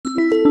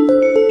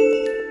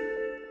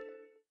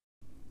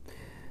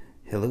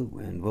Hello,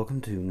 and welcome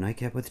to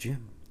Nightcap with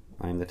Jim.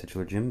 I am the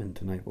titular Jim, and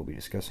tonight we'll be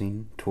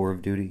discussing Tour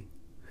of Duty.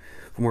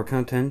 For more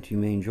content you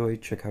may enjoy,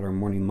 check out our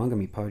Morning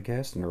Mangami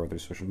podcast and our other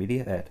social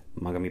media at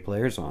Mangami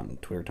Players on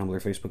Twitter,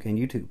 Tumblr, Facebook, and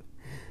YouTube.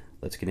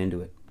 Let's get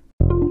into it.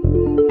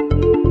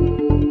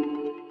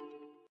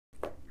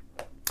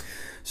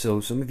 So,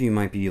 some of you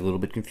might be a little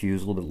bit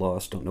confused, a little bit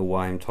lost, don't know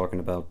why I'm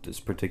talking about this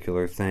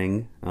particular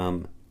thing.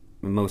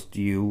 Most of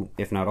you,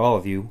 if not all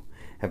of you,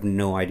 have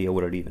no idea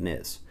what it even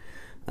is.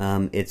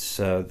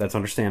 That's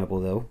understandable,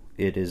 though.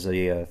 It is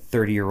a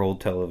 30-year-old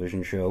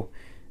television show,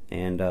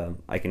 and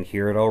I can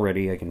hear it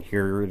already. I can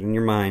hear it in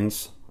your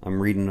minds.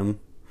 I'm reading them.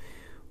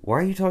 Why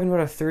are you talking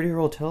about a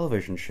 30-year-old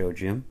television show,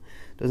 Jim?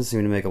 Doesn't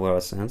seem to make a lot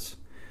of sense.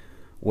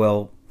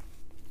 Well,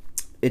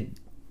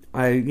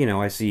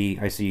 I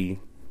see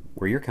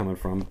where you're coming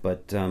from,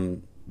 but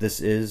this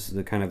is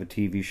the kind of a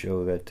TV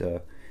show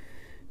that,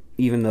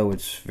 even though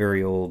it's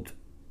very old,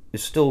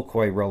 is still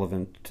quite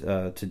relevant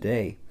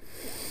today.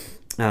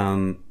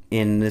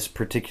 In this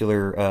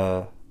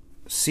particular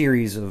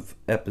series of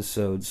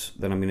episodes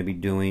that I'm going to be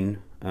doing,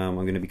 I'm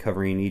going to be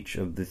covering each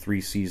of the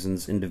 3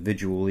 seasons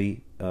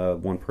individually,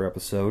 one per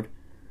episode.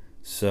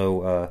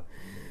 So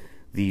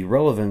the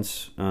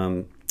relevance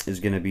is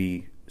going to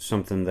be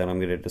something that I'm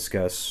going to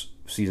discuss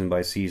season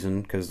by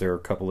season, because there are a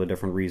couple of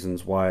different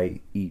reasons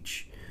why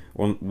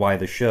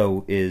the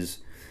show is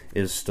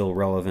still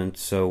relevant.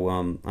 So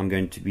I'm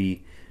going to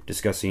be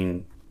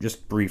discussing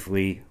just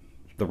briefly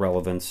the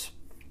relevance.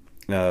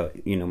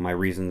 My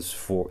reasons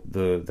for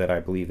that I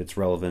believe it's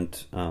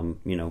relevant,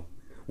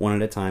 one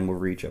at a time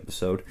over each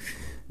episode.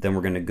 Then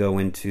we're going to go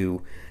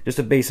into just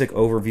a basic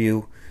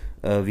overview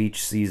of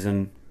each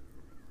season,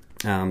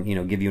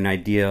 give you an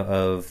idea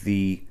of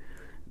the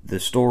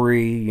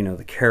story,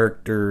 the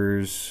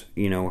characters,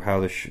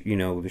 how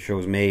the show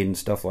is made and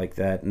stuff like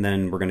that. And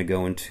then we're going to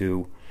go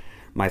into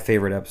my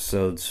favorite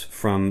episodes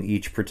from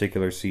each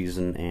particular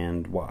season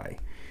and why.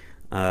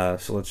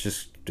 So let's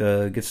just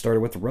get started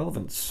with the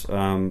relevance.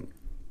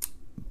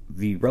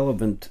 The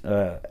relevant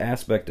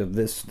aspect of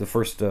this, the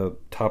first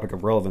topic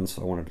of relevance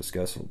I want to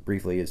discuss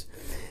briefly is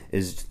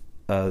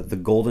the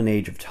golden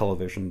age of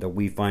television that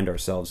we find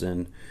ourselves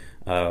in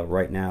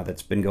right now.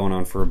 That's been going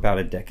on for about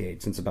a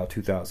decade, since about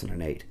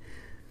 2008.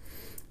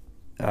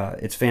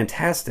 It's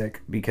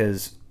fantastic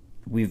because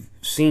we've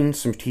seen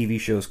some TV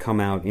shows come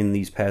out in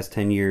these past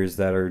 10 years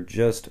that are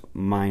just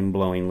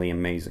mind-blowingly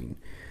amazing.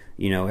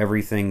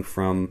 Everything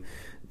from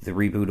the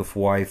reboot of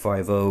Hawaii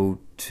Five-0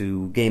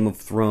 to Game of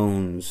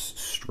Thrones,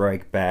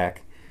 Strike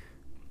Back,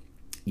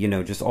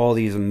 just all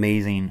these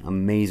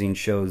amazing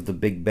shows. The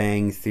Big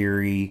Bang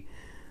Theory,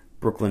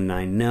 Brooklyn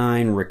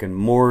Nine-Nine, Rick and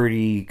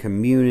Morty,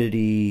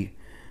 Community.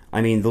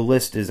 I mean, the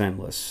list is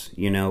endless,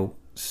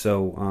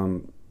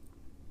 So,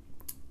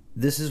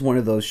 this is one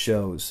of those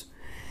shows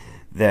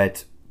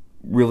that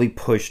really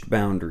pushed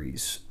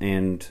boundaries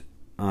and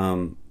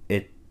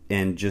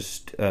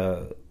just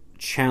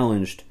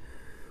challenged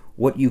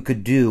what you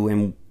could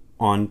do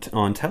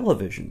on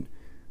television.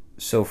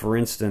 So, for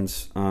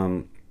instance,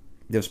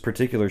 this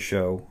particular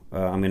show,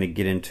 I'm going to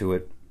get into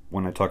it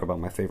when I talk about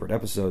my favorite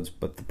episodes,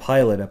 but the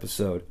pilot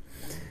episode,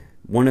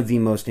 one of the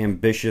most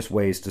ambitious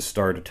ways to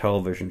start a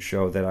television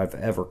show that I've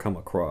ever come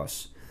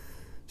across.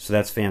 So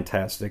that's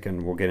fantastic,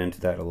 and we'll get into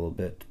that a little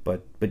bit.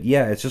 But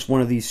yeah, it's just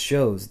one of these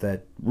shows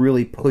that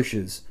really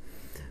pushes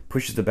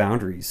the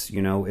boundaries.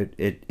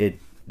 It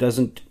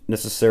doesn't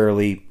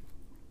necessarily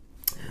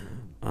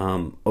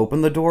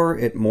open the door.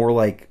 It more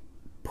like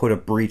put a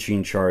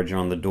breaching charge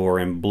on the door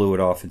and blew it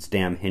off its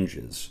damn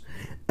hinges.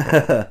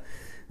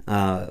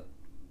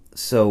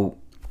 So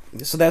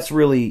that's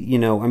really,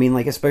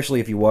 especially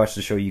if you watch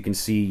the show, you can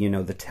see,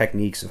 the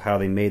techniques of how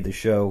they made the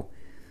show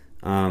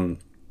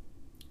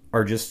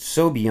are just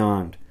so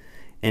beyond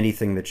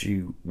anything that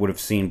you would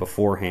have seen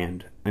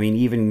beforehand. I mean,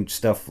 even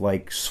stuff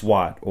like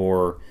SWAT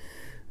or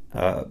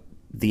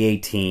the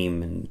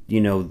A-Team and,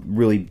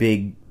 really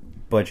big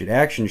budget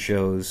action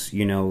shows,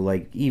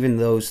 even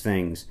those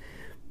things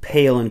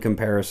pale in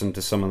comparison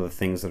to some of the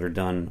things that are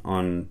done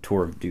on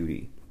Tour of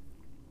Duty.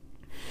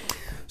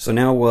 So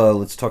now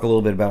let's talk a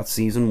little bit about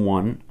Season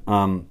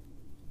 1.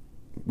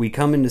 We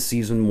come into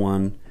Season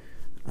 1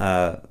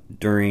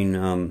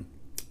 during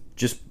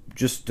just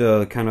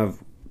kind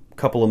of a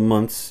couple of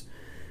months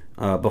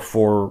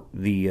before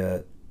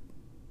the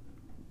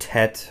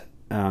Tet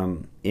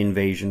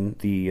invasion,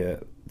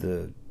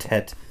 the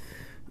Tet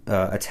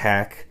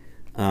attack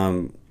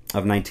of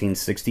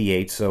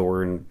 1968. So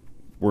we're in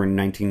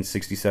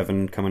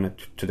 1967, coming up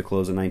to the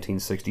close of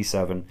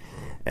 1967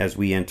 as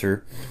we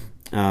enter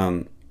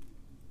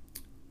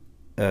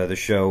the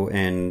show,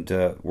 and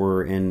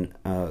we're in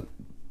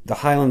the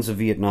highlands of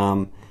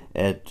Vietnam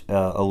at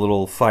a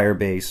little fire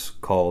base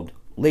called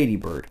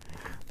Ladybird.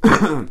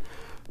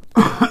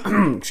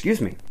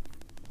 Excuse me.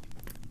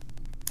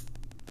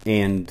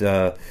 And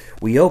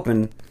we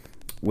open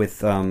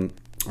with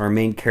our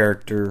main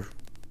character,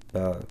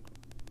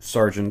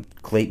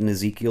 Sergeant Clayton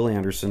Ezekiel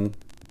Anderson,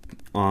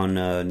 on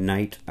a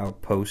night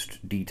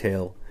outpost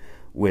detail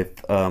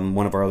with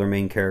one of our other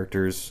main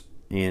characters,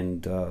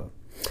 and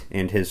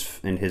and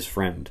his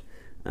friend,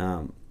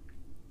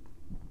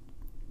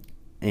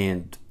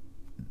 and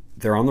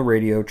they're on the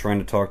radio trying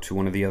to talk to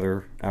one of the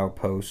other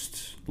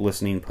outposts,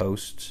 listening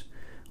posts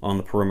on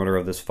the perimeter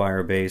of this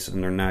fire base,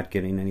 and they're not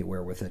getting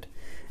anywhere with it.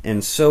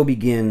 And so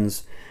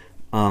begins,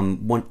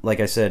 like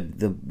I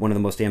said, one of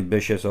the most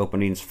ambitious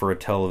openings for a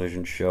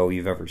television show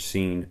you've ever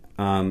seen.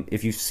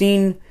 If you've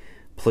seen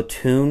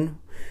Platoon,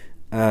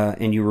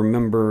 and you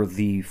remember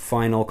the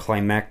final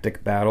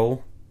climactic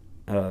battle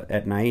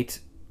at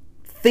night,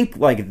 think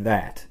like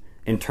that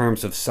in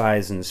terms of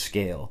size and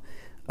scale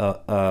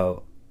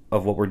of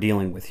what we're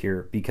dealing with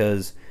here,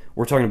 because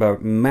we're talking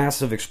about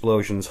massive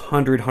explosions,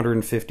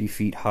 150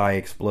 feet high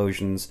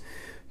explosions,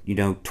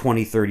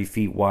 20, 30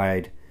 feet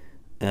wide,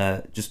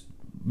 just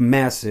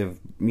massive,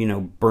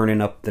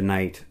 burning up the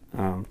night,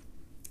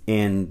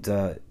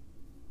 and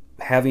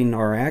having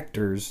our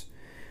actors,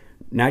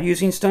 not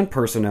using stunt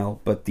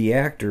personnel, but the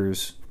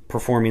actors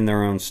performing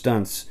their own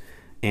stunts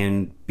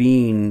and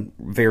being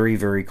very,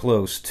 very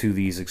close to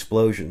these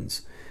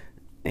explosions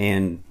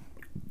and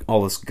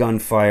all this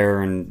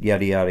gunfire and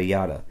yada, yada,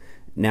 yada.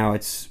 Now,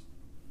 it's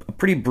a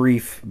pretty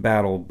brief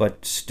battle,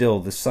 but still,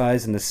 the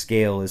size and the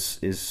scale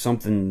is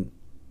something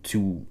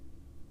to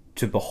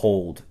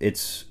behold.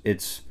 It's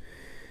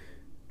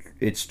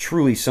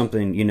truly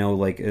something,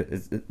 like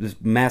this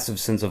massive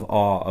sense of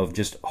awe of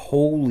just,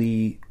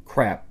 holy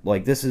crap,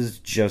 like this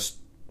is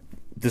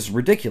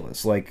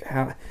ridiculous. Like,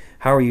 how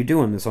are you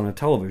doing this on a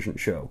television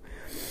show?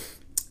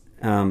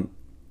 And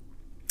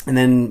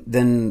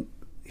then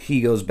he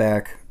goes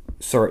back,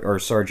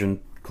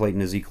 Sergeant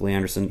Clayton Ezekiel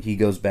Anderson, he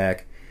goes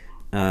back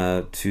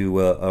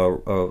to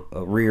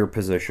a rear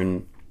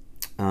position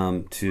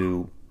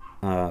to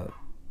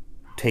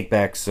take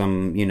back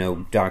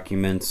some,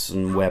 documents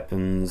and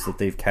weapons that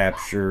they've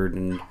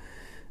captured,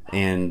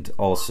 and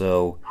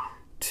also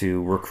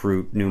to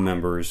recruit new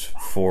members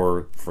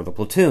for the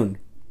platoon,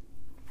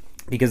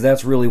 because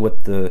that's really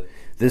what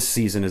this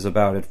season is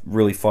about. It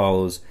really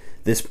follows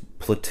this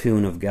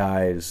platoon of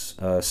guys,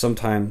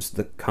 sometimes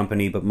the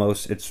company, but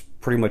it's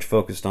pretty much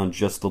focused on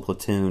just the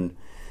platoon,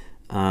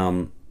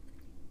 and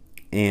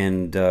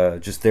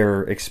just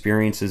their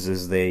experiences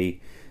as they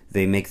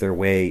make their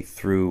way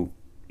through,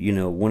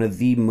 one of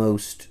the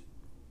most,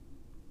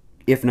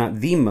 if not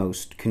the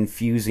most,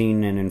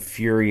 confusing and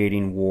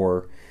infuriating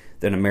war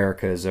that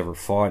America has ever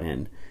fought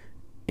in,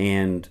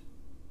 and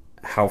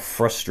how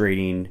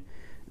frustrating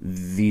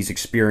these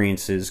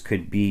experiences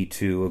could be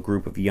to a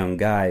group of young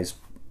guys.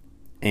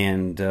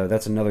 And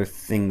that's another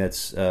thing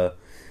that's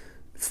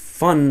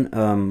fun,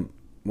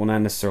 well,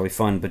 not necessarily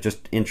fun, but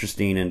just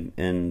interesting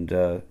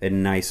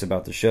and nice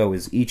about the show,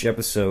 is each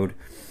episode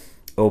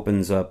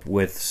opens up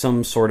with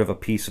some sort of a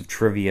piece of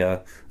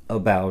trivia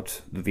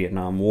about the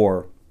Vietnam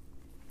War.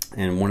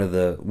 And one of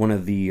the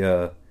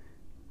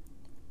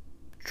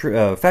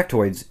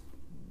factoids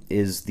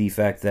is the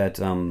fact that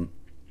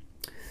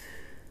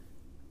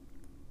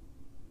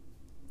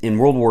in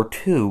World War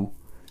II,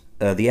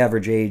 the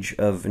average age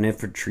of an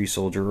infantry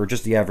soldier, or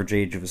just the average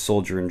age of a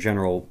soldier in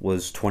general,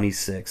 was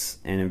 26,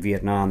 and in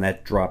Vietnam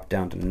that dropped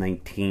down to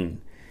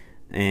 19.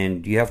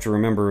 And you have to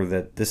remember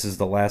that this is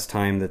the last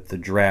time that the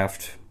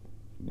draft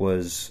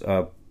was,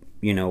 a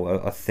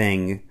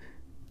thing,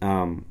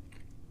 and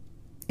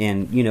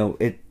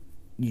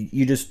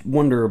you just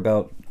wonder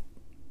about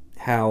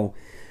how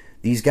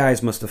these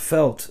guys must have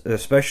felt,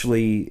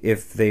 especially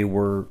if they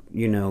were,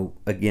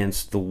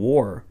 against the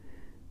war,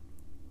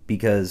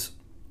 because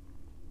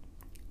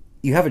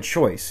you have a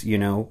choice,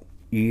 you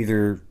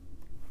either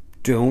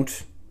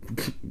don't,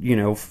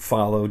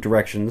 follow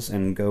directions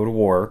and go to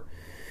war,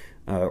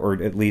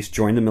 or at least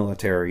join the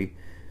military,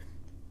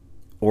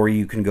 or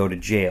you can go to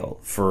jail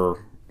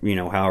for,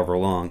 however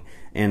long.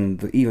 And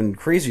the even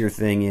crazier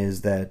thing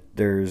is that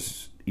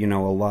there's,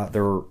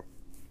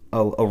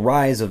 a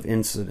rise of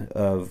incidents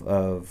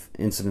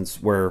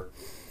where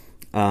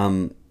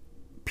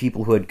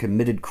people who had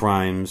committed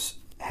crimes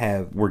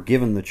were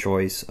given the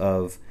choice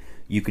of,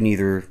 you can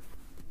either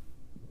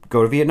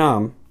go to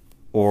Vietnam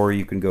or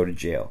you can go to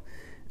jail.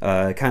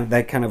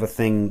 That kind of a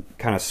thing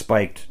kind of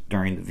spiked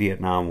during the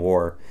Vietnam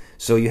War.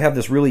 So you have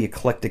this really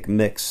eclectic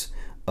mix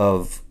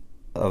of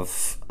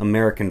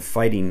American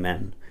fighting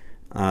men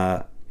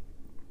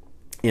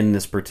in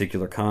this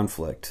particular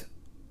conflict.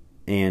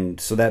 And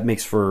so that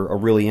makes for a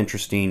really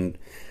interesting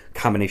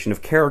combination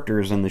of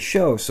characters in the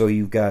show. So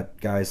you've got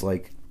guys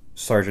like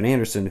Sergeant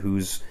Anderson,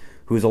 who's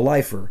a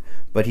lifer,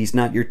 but he's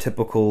not your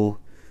typical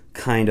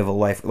kind of a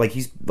lifer.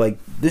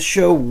 This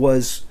show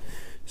was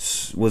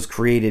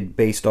created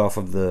based off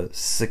of the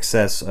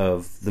success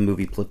of the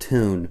movie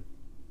Platoon,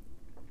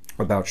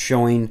 about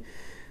showing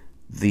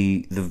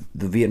the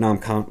Vietnam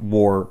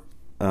War.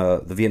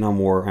 The Vietnam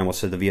War. I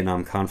almost said the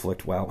Vietnam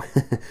conflict. Wow,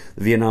 the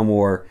Vietnam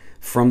War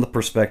from the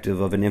perspective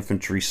of an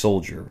infantry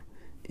soldier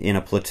in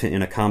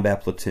a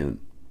combat platoon,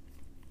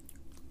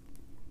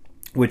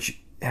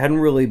 which hadn't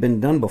really been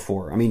done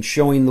before. I mean,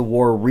 showing the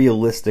war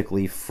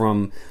realistically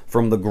from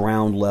the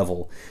ground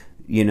level,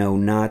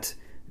 not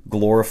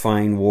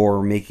glorifying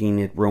war, making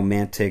it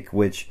romantic,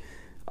 which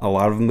a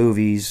lot of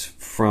movies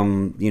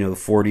from, you know, the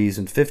 40s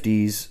and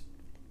 50s,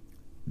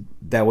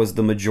 that was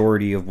the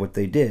majority of what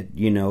they did.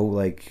 You know,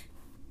 like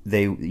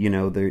they, you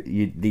know,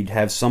 they'd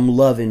have some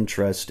love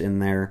interest in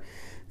there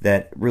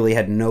that really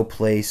had no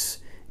place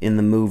in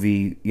the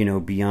movie, you know,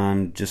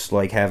 beyond just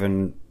like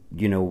having,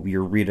 you know,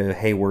 your Rita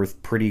Hayworth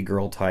pretty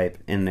girl type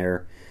in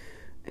there,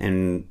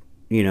 and,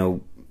 you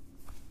know,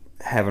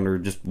 having her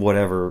just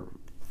whatever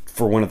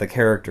for one of the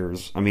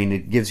characters. I mean,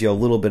 it gives you a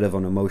little bit of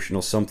an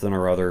emotional something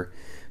or other,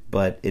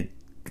 but it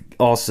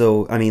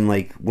also, I mean,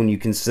 like, when you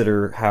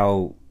consider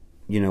how,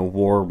 you know,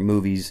 war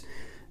movies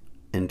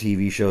and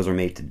TV shows are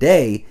made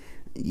today,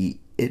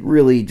 it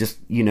really just,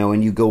 you know,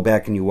 and you go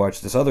back and you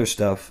watch this other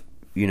stuff,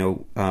 you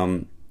know,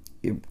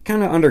 it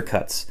kind of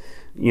undercuts,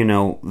 you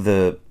know,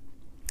 the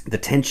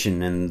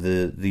tension and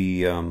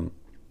the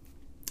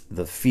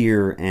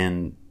fear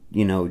and,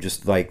 you know,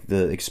 just like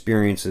the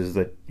experiences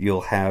that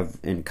you'll have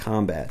in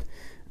combat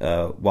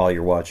while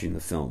you're watching the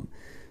film.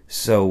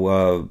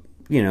 So,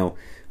 you know,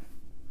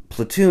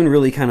 Platoon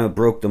really kind of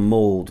broke the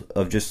mold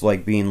of just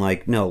like being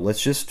like, no,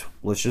 let's just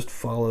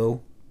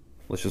follow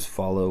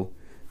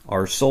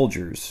our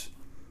soldiers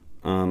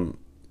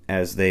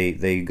as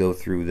they go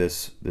through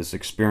this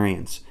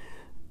experience.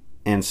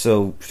 And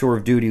so Tour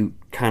of Duty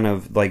kind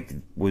of like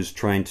was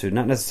trying to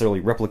not necessarily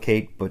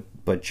replicate,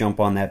 but jump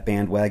on that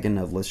bandwagon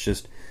of let's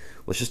just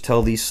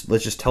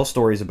tell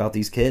stories about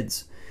these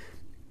kids,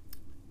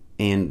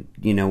 and,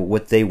 you know,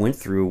 what they went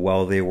through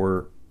while they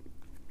were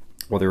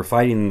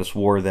fighting in this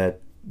war that,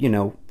 you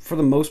know, for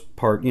the most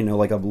part, you know,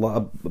 like a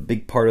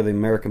big part of the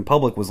American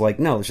public was like,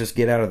 no, let's just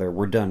get out of there.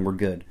 We're done. We're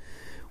good.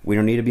 We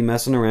don't need to be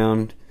messing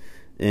around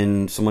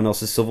in someone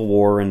else's civil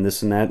war and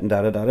this and that and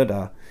da da da da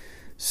da.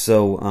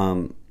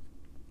 So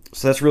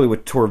that's really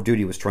what Tour of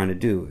Duty was trying to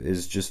do,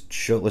 is just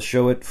let's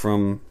show it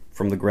from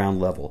the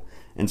ground level.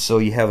 And so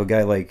you have a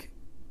guy like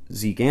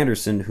Zeke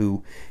Anderson,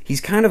 who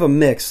he's kind of a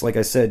mix. Like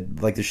I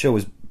said, like the show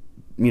was,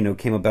 you know,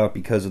 came about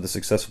because of the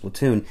success of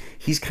Platoon.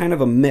 He's kind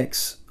of a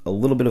mix, a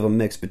little bit of a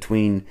mix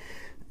between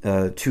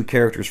two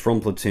characters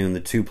from Platoon, the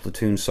two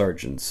platoon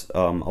sergeants,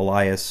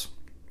 Elias,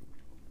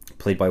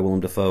 played by Willem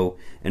Dafoe,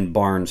 and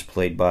Barnes,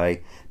 played by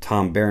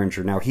Tom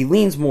Berenger. Now, he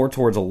leans more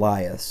towards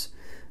Elias,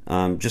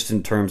 just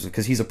in terms of,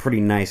 because he's a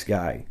pretty nice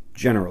guy,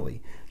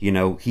 generally. You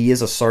know, he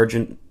is a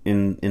sergeant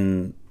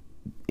in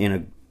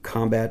a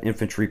combat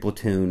infantry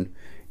platoon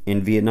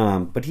in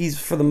Vietnam, but he's,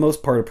 for the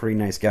most part, a pretty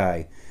nice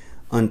guy,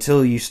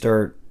 until you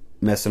start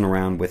messing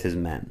around with his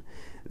men.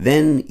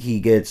 Then he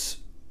gets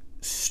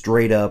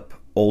straight up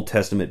Old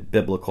Testament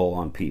biblical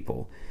on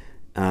people,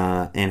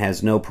 and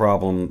has no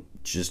problem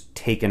just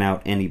taking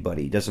out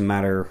anybody. Doesn't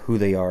matter who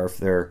they are, if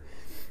they're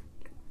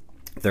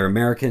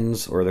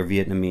Americans or they're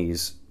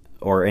Vietnamese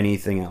or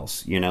anything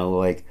else. You know,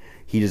 like,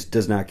 he just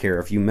does not care.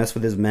 If you mess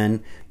with his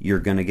men, you're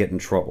gonna get in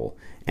trouble.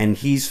 And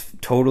he's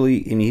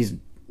totally,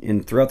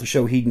 and throughout the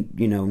show, he,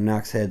 you know,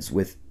 knocks heads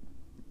with,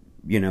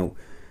 you know,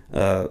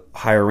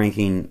 higher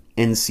ranking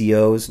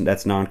NCOs, and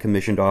that's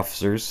non-commissioned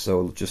officers,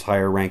 so just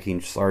higher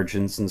ranking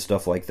sergeants and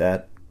stuff like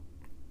that.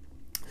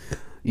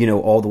 You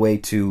know, all the way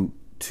to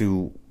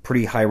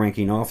pretty high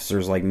ranking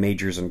officers like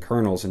majors and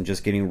colonels, and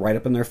just getting right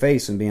up in their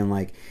face and being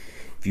like,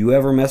 if you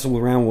ever mess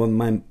around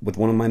with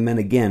one of my men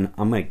again,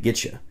 I'm gonna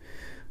get you.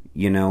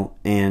 You know,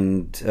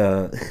 and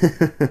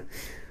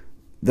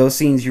those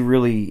scenes, you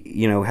really,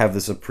 you know, have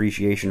this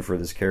appreciation for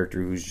this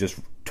character who's just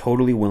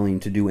totally willing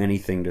to do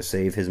anything to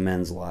save his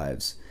men's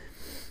lives.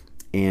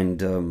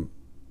 And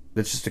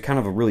it's just a kind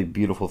of a really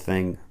beautiful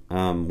thing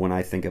when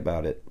I think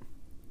about it.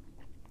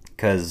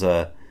 Because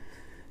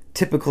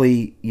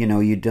typically, you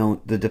know,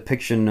 the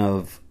depiction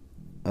of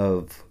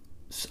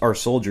our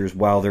soldiers,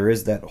 while there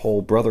is that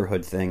whole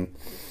brotherhood thing,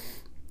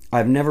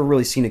 I've never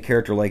really seen a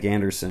character like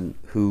Anderson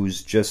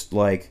who's just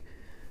like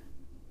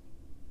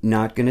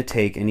not going to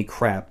take any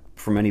crap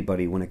from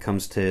anybody when it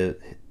comes to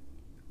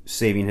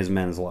saving his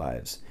men's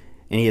lives.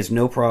 And he has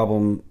no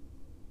problem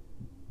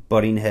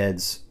butting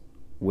heads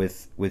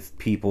with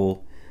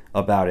people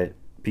about it,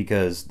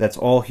 because that's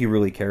all he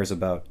really cares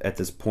about at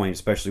this point,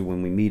 especially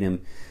when we meet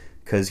him,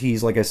 because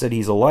he's, like I said,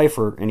 he's a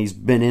lifer, and he's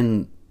been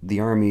in the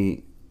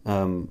Army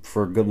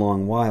for a good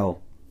long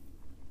while,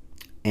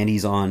 and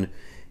he's on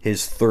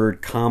his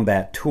third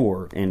combat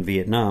tour in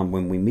Vietnam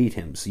when we meet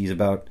him. So he's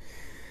about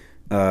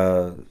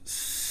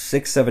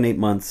 6, 7, 8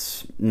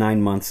 months,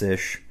 9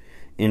 months-ish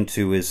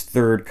into his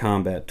third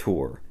combat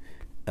tour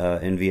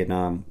in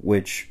Vietnam,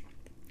 which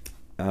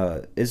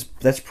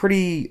that's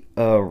pretty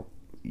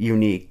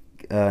unique.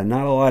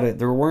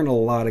 There weren't a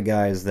lot of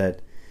guys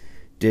that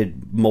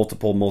did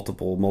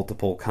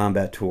multiple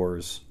combat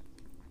tours.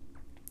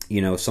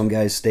 You know, some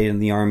guys stayed in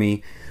the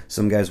Army,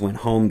 some guys went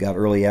home, got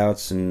early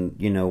outs, and,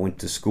 you know, went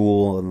to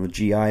school and the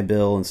GI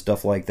Bill and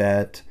stuff like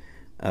that.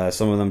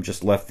 Some of them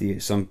just left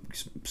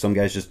some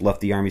guys just left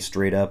the Army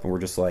straight up and were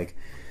just like,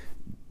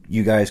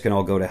 you guys can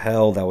all go to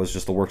hell. That was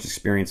just the worst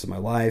experience of my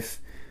life.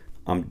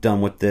 I'm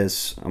done with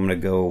this. I'm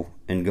going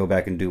to go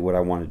back and do what I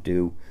want to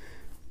do,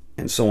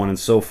 and so on and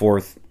so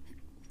forth.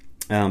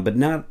 but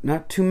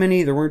not too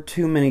many. There weren't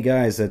too many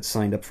guys that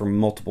signed up for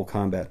multiple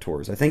combat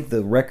tours. I think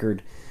the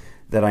record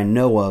that I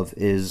know of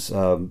is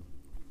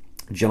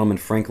gentleman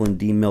Franklin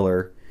D.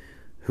 Miller,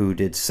 who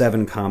did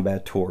 7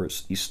 combat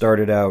tours. He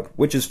started out,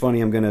 which is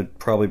funny, I'm going to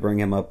probably bring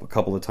him up a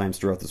couple of times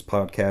throughout this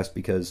podcast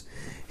because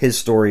his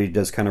story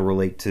does kind of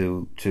relate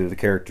to the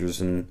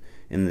characters in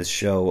this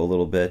show a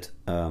little bit,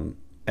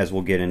 as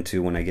we'll get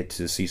into when I get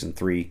to season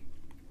 3.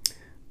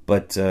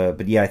 But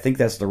yeah, I think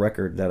that's the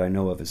record that I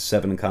know of is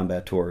 7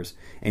 combat tours.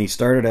 And he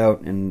started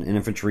out in an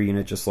infantry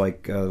unit just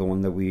like the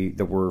one that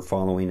we're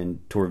following in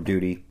Tour of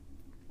Duty.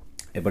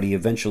 But he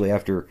eventually,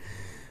 after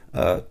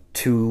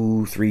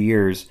 2-3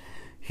 years,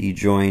 he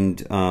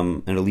joined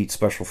an elite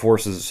special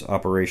forces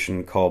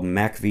operation called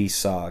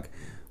MACV-SOG,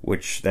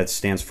 which that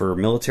stands for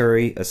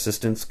Military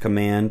Assistance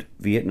Command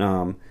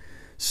Vietnam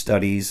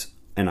Studies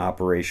and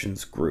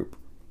Operations Group.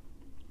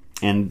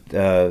 And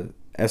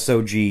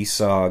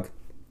SOG-SOG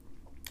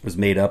was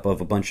made up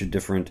of a bunch of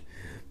different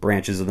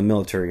branches of the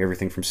military,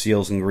 everything from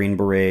SEALs and Green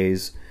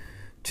Berets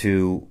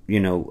to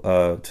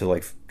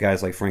like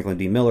guys like Franklin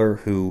D. Miller,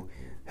 who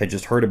had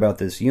just heard about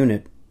this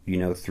unit,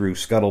 through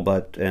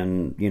Scuttlebutt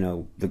and,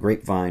 the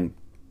grapevine,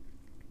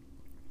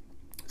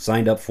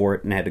 signed up for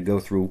it and had to go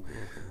through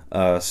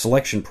a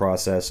selection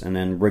process and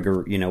then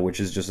rigor, which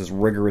is just this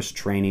rigorous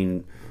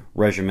training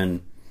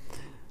regimen,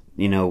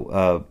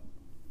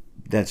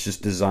 that's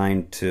just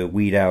designed to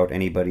weed out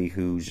anybody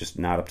who's just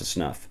not up to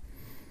snuff.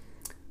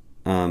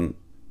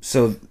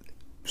 So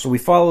we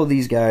follow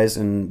these guys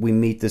and we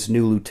meet this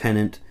new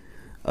lieutenant,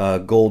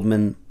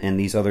 Goldman, and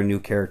these other new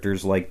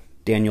characters like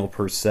Daniel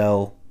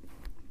Purcell,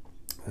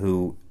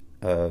 who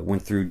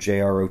went through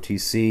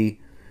JROTC,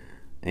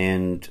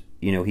 and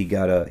he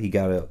got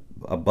a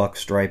buck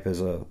stripe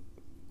as a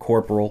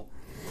corporal.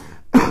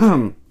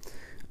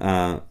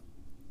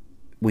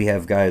 We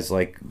have guys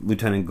like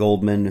Lieutenant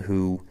Goldman,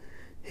 who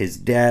his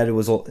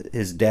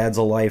dad's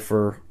a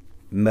lifer,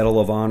 Medal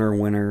of Honor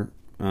winner.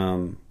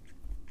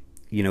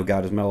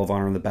 Got his Medal of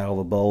Honor in the Battle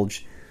of the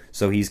Bulge,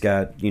 so he's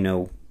got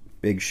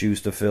big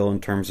shoes to fill in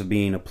terms of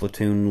being a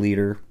platoon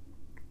leader.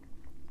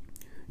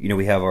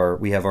 We have our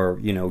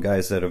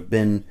guys that have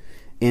been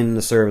in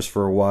the service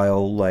for a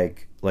while,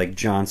 like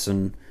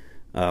Johnson,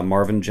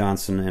 Marvin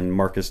Johnson, and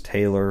Marcus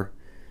Taylor,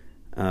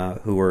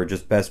 who are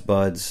just best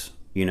buds,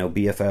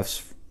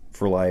 BFFs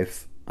for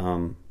life.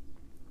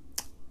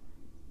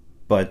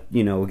 But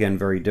again,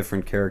 very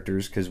different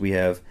characters, because we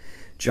have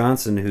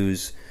Johnson,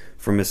 who's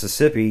from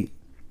Mississippi.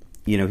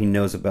 He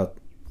knows about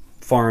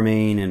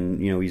farming, and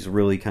he's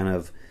really kind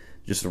of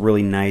just a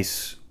really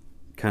nice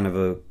kind of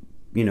a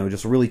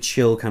just a really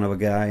chill kind of a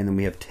guy. And then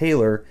we have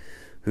Taylor,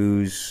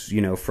 who's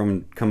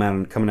from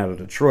coming out of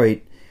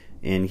Detroit,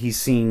 and he's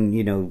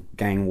seen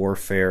gang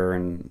warfare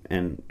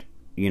and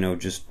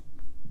just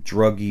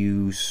drug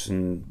use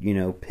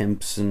and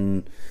pimps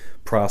and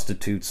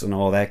prostitutes and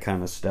all that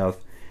kind of stuff.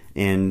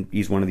 And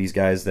he's one of these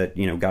guys that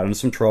got into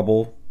some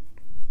trouble,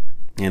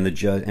 and the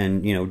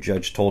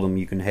judge told him,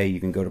 you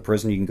can go to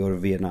prison, you can go to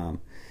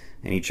Vietnam,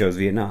 and he chose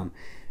Vietnam.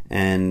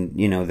 And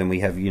then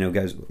we have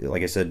guys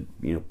like I said,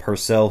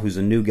 Purcell, who's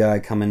a new guy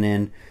coming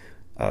in,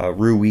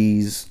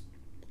 Ruiz,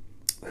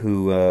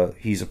 who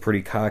he's a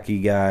pretty cocky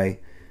guy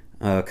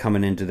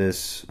coming into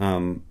this.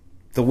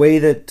 The way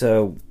that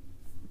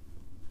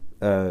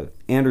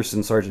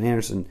Sergeant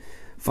Anderson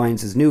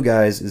finds his new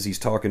guys is he's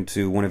talking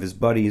to one of his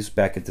buddies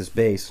back at this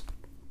base,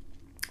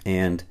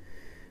 and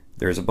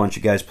there's a bunch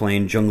of guys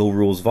playing Jungle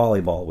Rules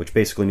volleyball, which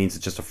basically means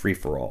it's just a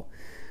free-for-all.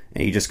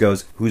 And he just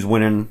goes, who's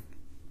winning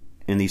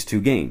in these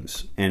 2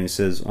 games? And he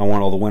says, I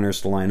want all the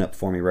winners to line up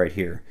for me right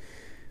here.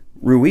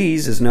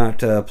 Ruiz is not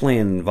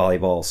playing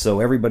volleyball,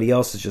 so everybody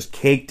else is just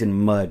caked in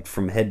mud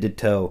from head to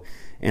toe,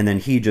 and then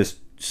he just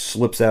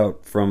slips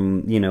out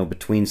from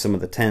between some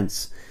of the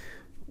tents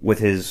with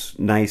his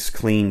nice,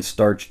 clean,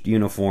 starched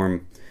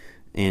uniform,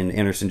 and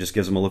Anderson just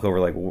gives him a look over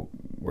like,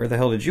 where the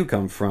hell did you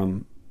come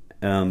from?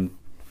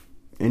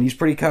 And he's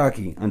pretty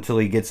cocky until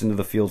he gets into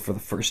the field for the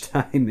first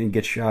time and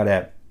gets shot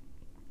at,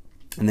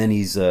 and then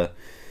he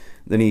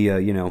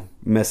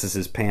messes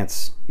his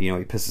pants. He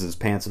pisses his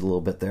pants a little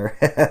bit there.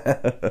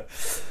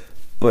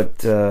 but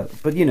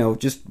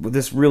just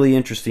this really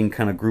interesting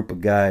kind of group of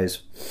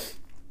guys,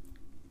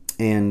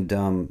 and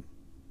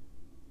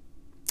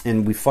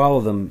we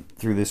follow them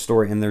through this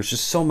story, and there's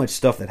just so much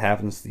stuff that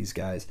happens to these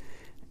guys,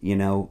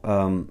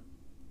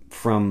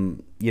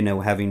 from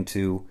having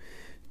to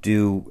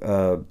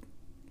do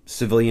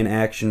civilian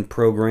action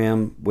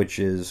program, which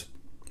is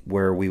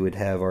where we would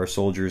have our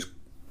soldiers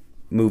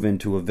move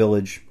into a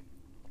village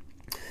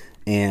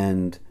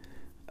and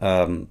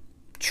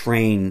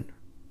train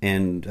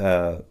and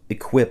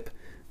equip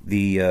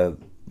the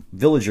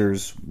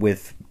villagers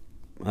with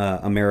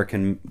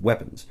American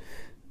weapons,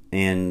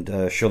 and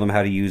show them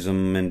how to use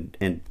them,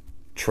 and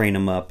train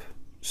them up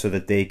so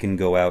that they can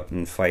go out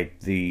and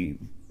fight the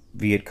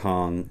Viet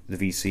Cong, the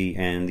VC,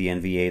 and the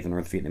NVA, the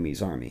North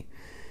Vietnamese Army.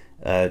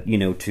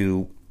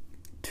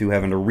 To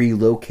having to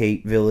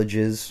relocate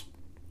villages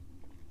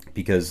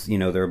because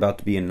they're about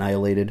to be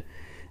annihilated,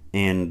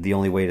 and the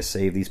only way to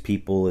save these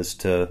people is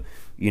to,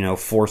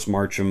 force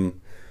march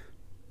them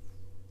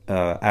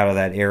out of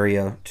that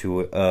area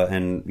to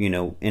and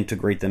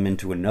integrate them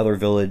into another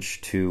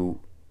village to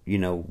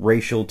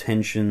racial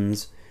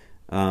tensions,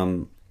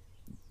 and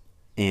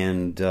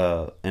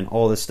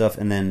all this stuff,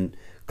 and then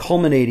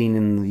culminating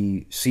in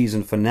the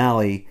season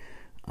finale,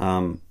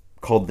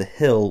 called The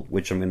Hill,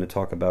 which I'm going to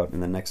talk about in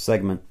the next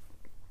segment,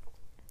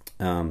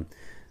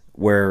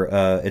 where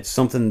it's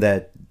something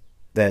that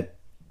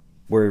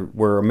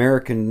where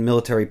American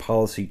military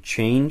policy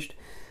changed,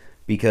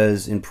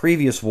 because in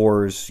previous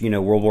wars,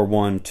 World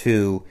War I,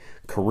 II,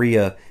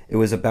 Korea, it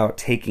was about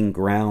taking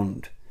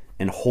ground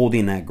and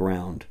holding that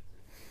ground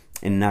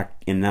and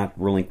not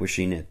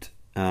relinquishing it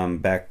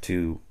back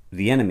to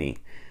the enemy,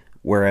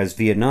 whereas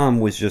Vietnam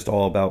was just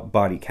all about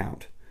body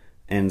count.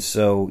 And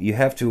so you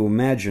have to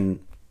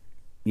imagine,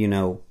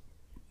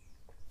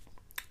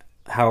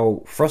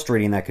 how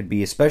frustrating that could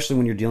be, especially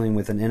when you're dealing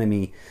with an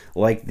enemy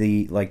like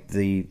the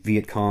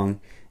Viet Cong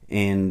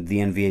and the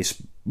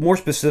NVA, more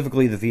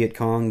specifically the Viet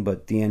Cong,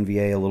 but the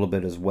NVA a little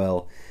bit as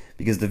well,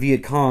 because the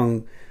Viet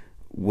Cong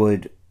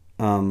would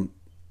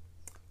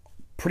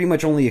pretty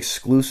much only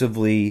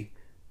exclusively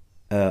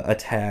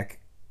attack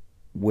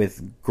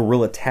with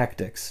guerrilla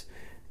tactics.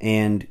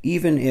 And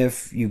even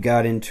if you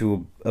got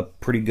into a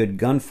pretty good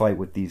gunfight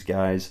with these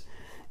guys,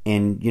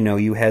 and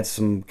you had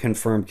some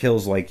confirmed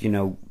kills, like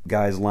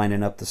guys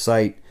lining up the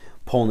sight,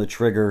 pulling the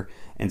trigger,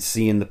 and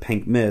seeing the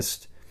pink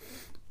mist,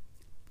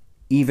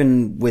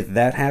 even with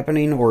that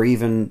happening, or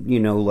even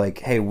like,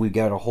 hey, we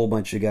got a whole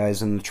bunch of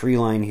guys in the tree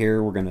line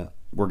here, we're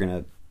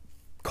gonna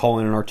call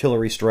in an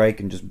artillery strike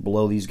and just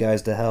blow these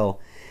guys to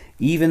hell.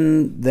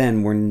 Even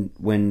then,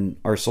 when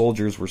our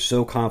soldiers were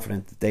so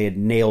confident that they had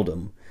nailed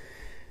them,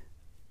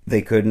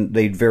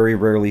 they'd very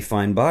rarely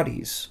find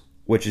bodies,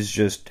 which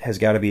has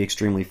got to be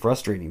extremely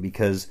frustrating,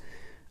 because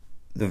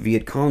the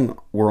Viet Cong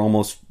were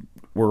almost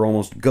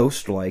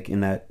ghost-like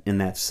in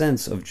that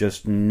sense of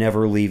just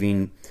never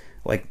leaving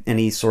like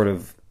any sort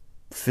of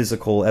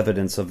physical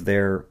evidence of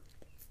their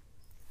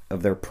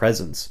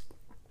presence.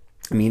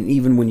 I mean,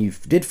 even when you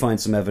did find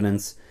some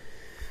evidence,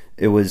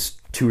 it was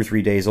 2 or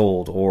 3 days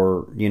old,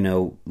 or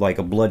like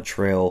a blood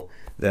trail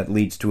that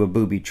leads to a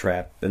booby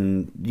trap,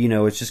 and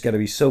it's just got to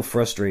be so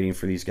frustrating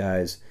for these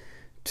guys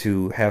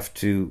to have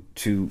to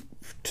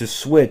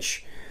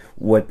switch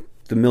what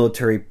the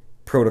military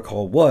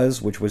protocol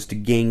was, which was to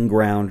gain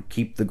ground,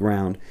 keep the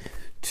ground,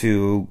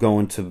 to go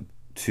into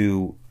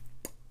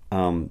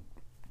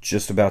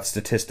just about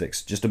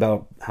statistics, just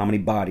about how many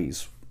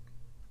bodies,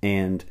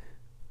 and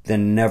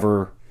then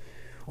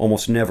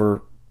almost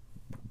never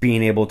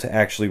being able to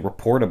actually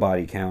report a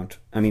body count.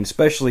 I mean,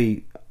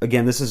 especially,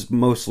 again, this is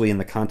mostly in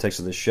the context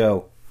of the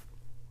show,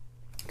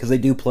 because they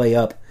do play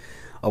up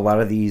a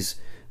lot of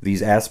these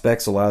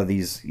aspects, a lot of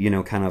these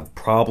kind of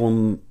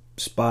problem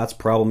spots,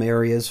 problem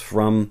areas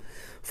from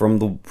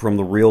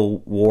the real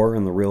war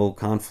and the real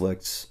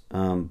conflicts,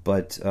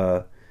 but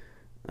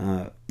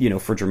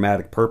for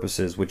dramatic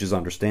purposes, which is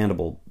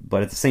understandable.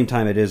 But at the same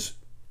time, it is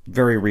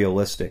very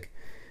realistic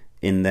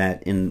in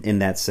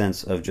that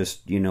sense of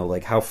just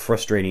like how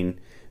frustrating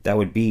that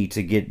would be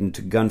to get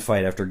into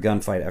gunfight after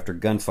gunfight after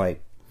gunfight,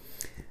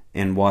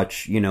 and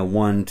watch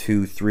 1,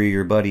 2, 3 of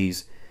your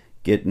buddies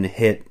getting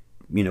hit,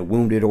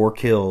 wounded or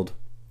killed,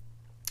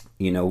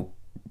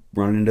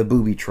 run into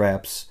booby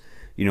traps,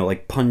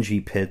 like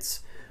punji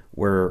pits,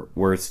 where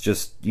it's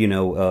just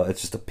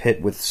it's just a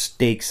pit with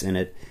stakes in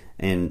it,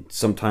 and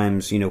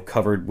sometimes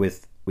covered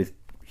with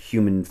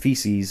human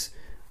feces,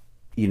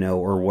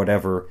 or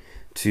whatever,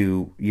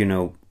 to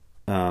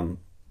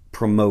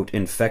promote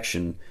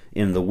infection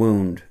in the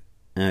wound.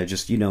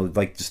 Just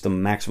the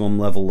maximum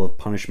level of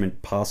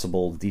punishment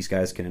possible that these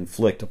guys can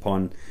inflict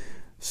upon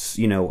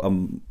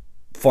a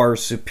far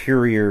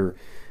superior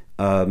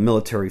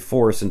military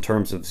force in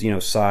terms of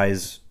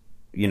size,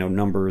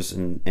 numbers,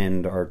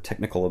 and our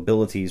technical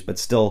abilities, but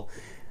still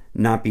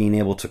not being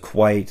able to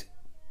quite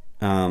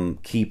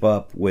keep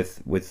up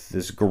with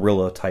this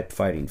guerrilla type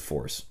fighting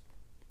force.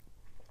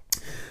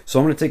 So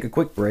I'm going to take a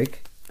quick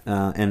break,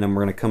 and then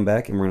we're going to come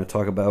back and we're going to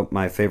talk about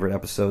my favorite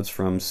episodes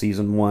from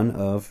season 1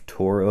 of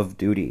Tour of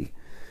Duty.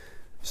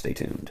 Stay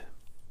tuned.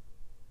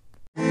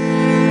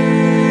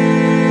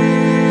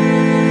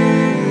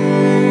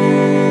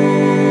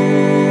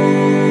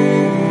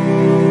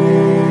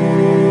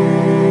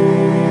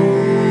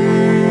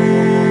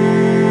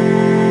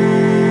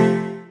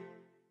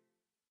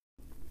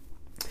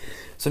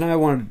 So now I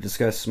wanted to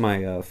discuss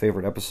my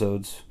favorite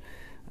episodes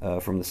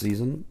from the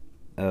season,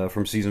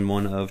 from season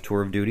 1 of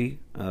Tour of Duty,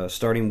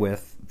 starting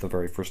with the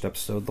very first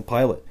episode, the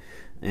pilot.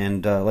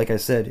 And like I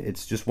said,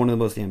 it's just one of the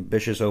most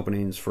ambitious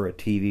openings for a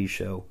TV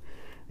show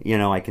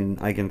I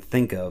can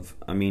think of.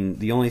 I mean,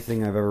 the only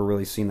thing I've ever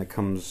really seen that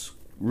comes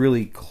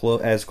really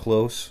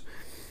close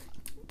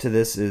to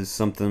this is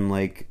something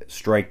like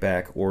Strike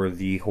Back or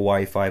the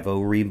Hawaii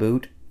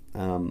Five-0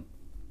 reboot.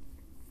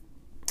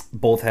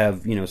 Both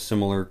have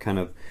similar kind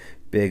of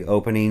big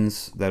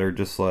openings that are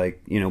just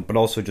like but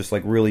also just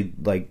like really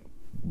like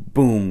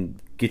boom,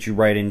 get you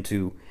right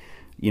into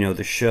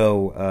the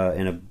show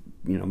in a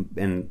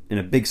in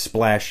a big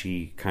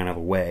splashy kind of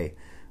a way,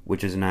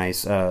 which is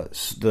nice.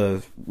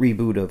 The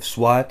reboot of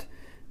SWAT,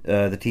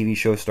 the TV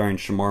show starring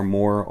Shamar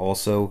Moore,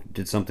 also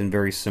did something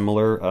very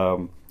similar.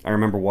 I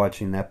remember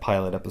watching that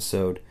pilot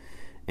episode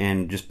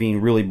and just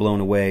being really blown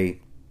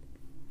away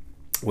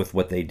with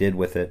what they did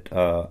with it,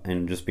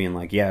 and just being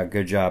like, yeah,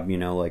 good job,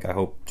 like, I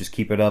hope, just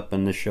keep it up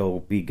and this show will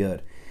be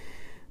good.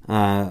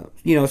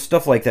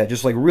 Stuff like that,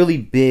 just like really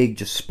big,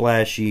 just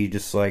splashy,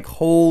 just like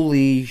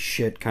holy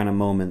shit kind of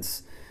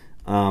moments,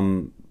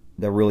 that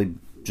really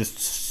just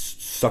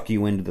suck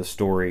you into the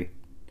story.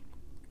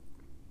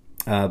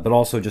 But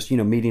also just,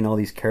 meeting all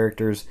these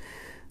characters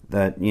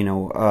that,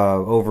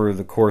 over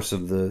the course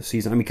of the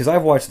season. I mean, because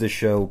I've watched this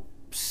show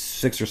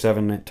 6 or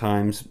 7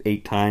 times,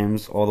 8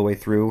 times, all the way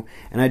through,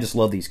 and I just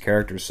love these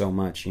characters so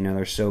much.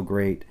 They're so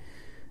great.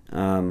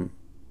 And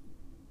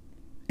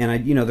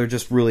they're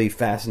just really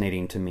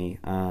fascinating to me,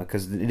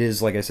 because it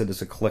is, like I said,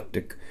 this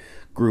eclectic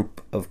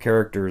group of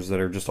characters that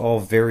are just all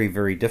very,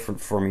 very different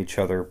from each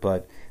other,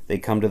 but they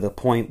come to the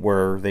point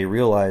where they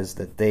realize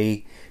that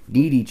they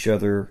need each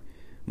other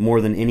more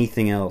than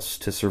anything else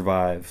to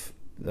survive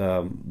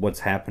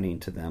what's happening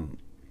to them.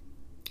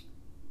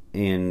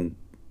 And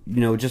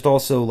just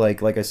also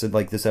like I said,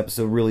 like, this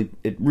episode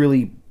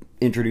really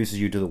introduces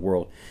you to the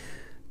world,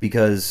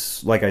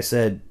 because like I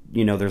said,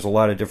 there's a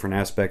lot of different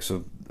aspects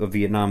of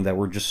Vietnam that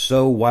were just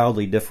so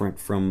wildly different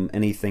from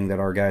anything that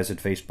our guys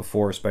had faced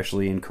before,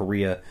 especially in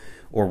Korea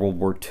or World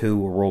War II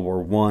or World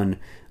War I.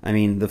 I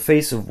mean, the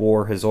face of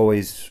war has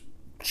always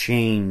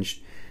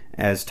changed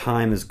as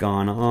time has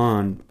gone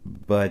on,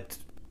 but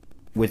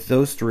with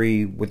those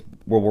three, with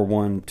World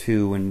War I,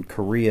 II, and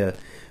Korea,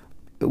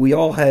 there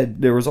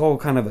was all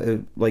kind of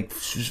that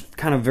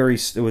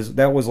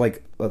was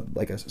like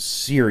a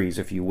series,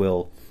 if you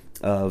will,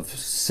 of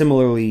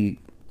similarly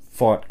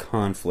fought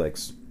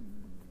conflicts.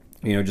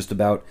 Just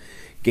about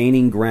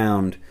gaining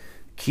ground,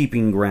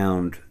 keeping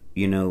ground.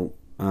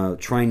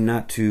 Trying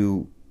not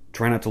to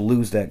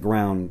lose that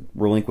ground,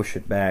 relinquish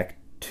it back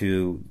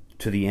to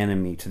the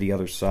enemy, to the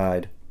other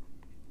side,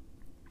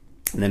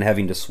 and then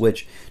having to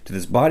switch to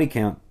this body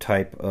count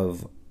type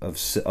of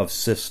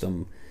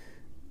system,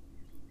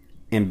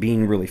 and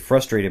being really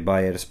frustrated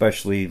by it,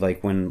 especially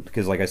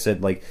because like I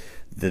said, like,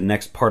 the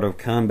next part of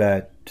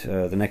combat,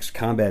 the next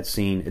combat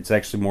scene, it's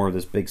actually more of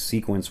this big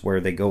sequence where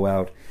they go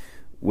out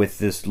with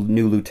this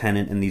new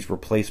lieutenant and these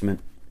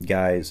replacement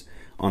guys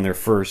on their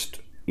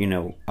first,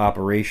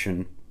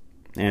 operation,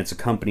 and it's a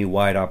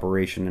company-wide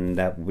operation, and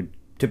that would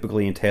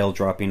typically entail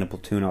dropping a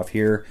platoon off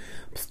here,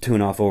 a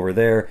platoon off over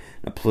there,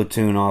 a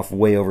platoon off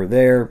way over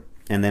there,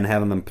 and then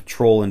having them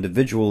patrol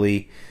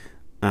individually,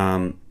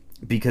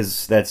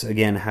 because that's,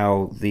 again,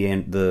 how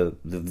the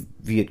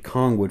Viet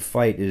Cong would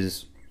fight,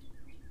 is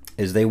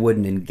they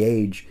wouldn't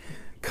engage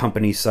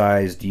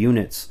company-sized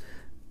units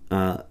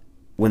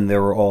when they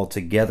were all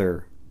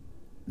together.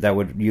 That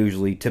would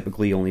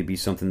typically only be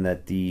something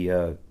that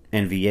the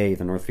NVA,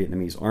 the North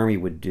Vietnamese Army,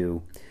 would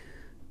do.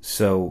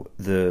 So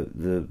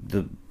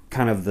the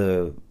kind of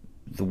the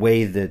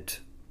way that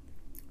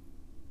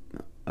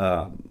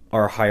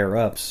our higher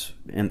ups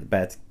and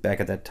back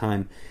at that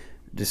time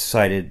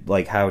decided,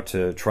 like, how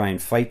to try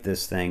and fight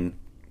this thing,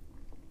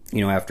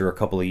 after a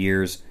couple of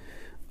years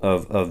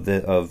of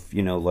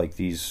like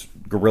these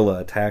guerrilla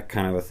attack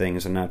kind of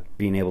things, and not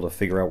being able to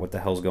figure out what the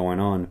hell's going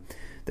on,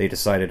 they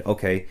decided,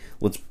 okay,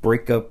 let's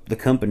break up the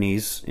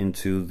companies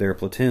into their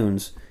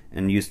platoons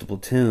and use the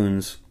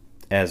platoons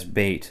as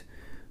bait.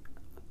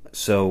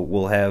 So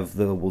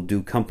we'll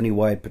do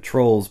company-wide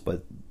patrols,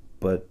 but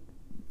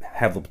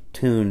have the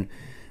platoon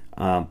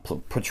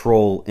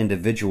patrol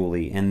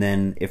individually, and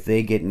then if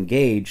they get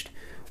engaged,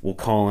 we'll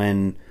call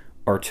in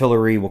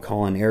artillery, we'll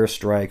call in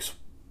airstrikes,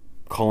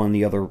 call in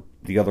the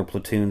other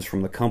platoons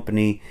from the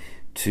company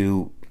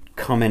to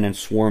come in and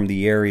swarm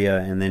the area,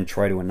 and then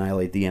try to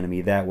annihilate the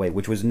enemy that way,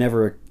 which was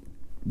never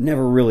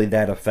really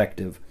that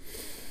effective.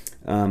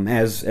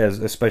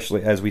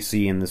 Especially as we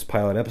see in this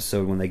pilot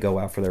episode, when they go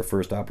out for their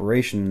first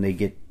operation,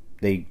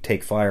 they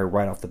take fire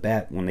right off the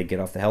bat when they get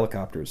off the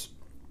helicopters,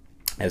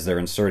 as they're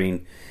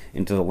inserting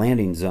into the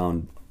landing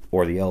zone,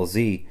 or the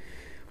LZ.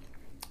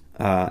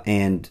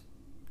 And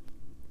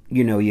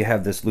you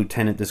have this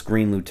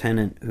green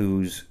lieutenant,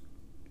 who's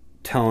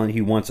telling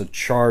he wants a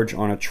charge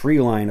on a tree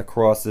line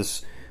across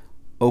this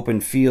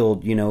open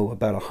field,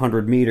 about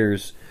 100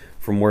 meters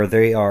from where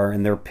they are,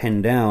 and they're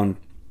pinned down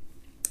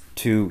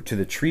to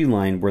the tree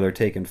line where they're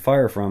taking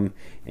fire from,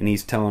 and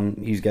he's telling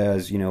these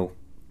guys,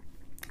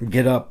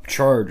 get up,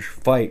 charge,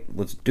 fight,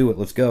 let's do it,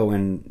 let's go,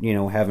 and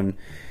having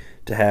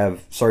to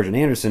have Sergeant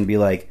Anderson be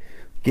like,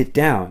 get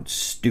down,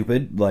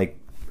 stupid, like,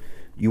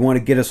 you want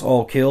to get us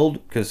all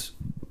killed? Because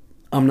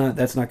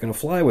that's not going to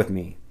fly with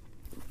me.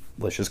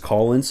 Let's just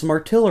call in some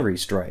artillery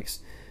strikes.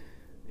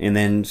 And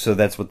then, so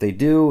that's what they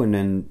do, and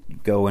then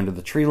go into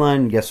the tree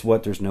line, and guess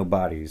what? There's no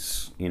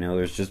bodies.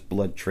 There's just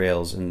blood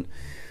trails. And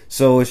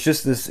so it's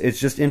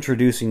just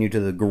introducing you to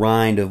the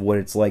grind of what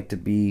it's like to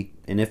be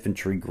an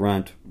infantry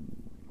grunt,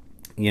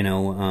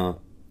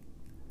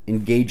 in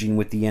engaging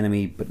with the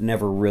enemy but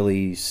never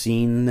really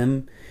seeing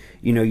them.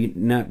 You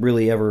not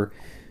really ever,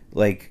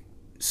 like,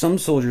 some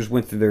soldiers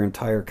went through their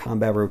entire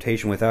combat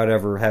rotation without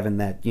ever having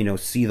that,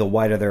 see the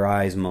white of their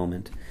eyes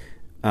moment,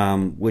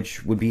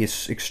 which would be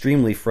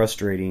extremely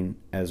frustrating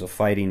as a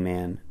fighting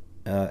man,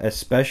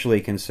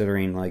 especially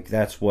considering, like,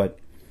 that's what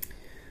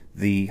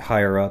the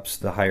higher ups,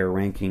 the higher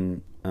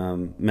ranking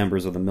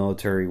members of the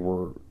military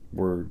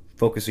were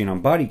focusing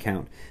on body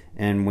count.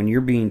 And when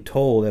you're being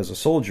told as a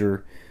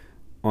soldier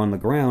on the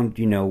ground,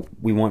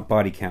 we want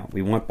body count,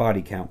 we want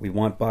body count, we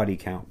want body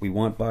count, we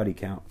want body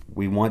count,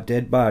 we want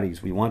dead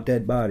bodies, we want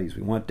dead bodies,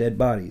 we want dead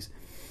bodies.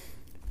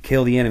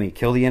 Kill the enemy,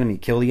 kill the enemy,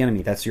 kill the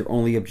enemy. That's your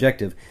only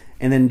objective.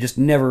 And then just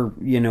never,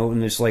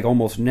 and just like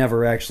almost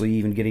never actually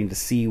even getting to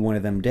see one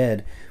of them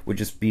dead would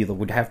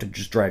have to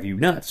just drive you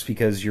nuts,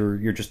 because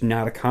you're just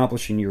not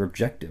accomplishing your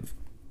objective.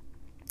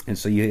 And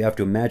so you have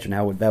to imagine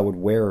how that would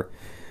wear,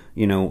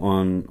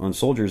 on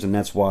soldiers. And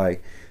that's why,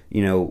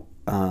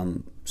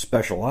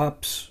 special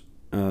ops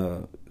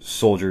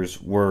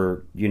soldiers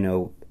were,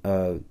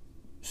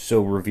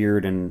 so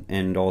revered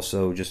and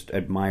also just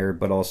admired,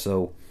 but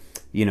also,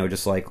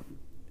 just like,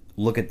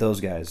 look at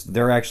those guys.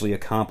 They're actually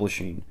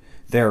accomplishing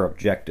their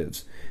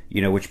objectives,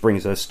 which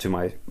brings us to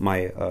my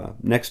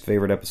next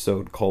favorite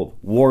episode, called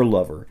War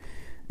Lover.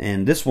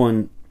 And this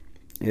one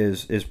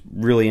is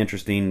really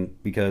interesting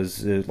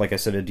because, like I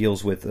said, it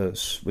deals with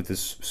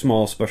this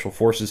small special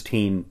forces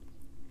team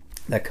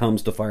that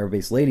comes to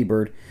Firebase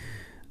Ladybird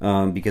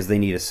because they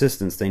need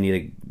assistance. They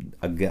need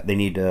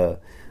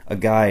a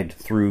guide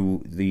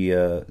through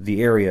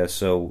the area.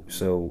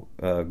 So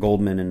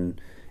Goldman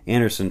and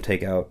Anderson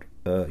take out,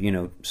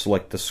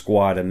 select the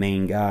squad of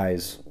main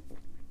guys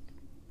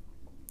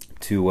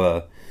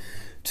to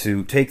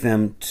take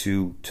them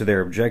to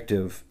their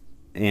objective.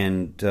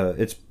 And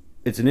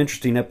it's an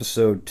interesting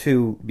episode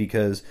too,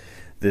 because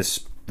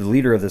the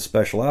leader of the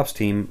special ops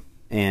team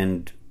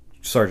and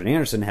Sergeant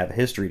Anderson have a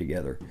history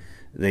together.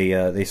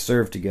 They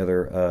served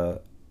together,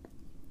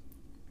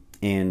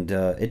 and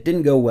it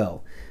didn't go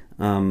well.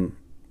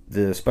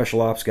 The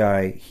special ops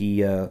guy,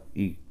 he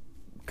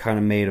kind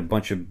of made a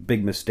bunch of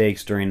big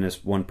mistakes during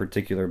this one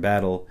particular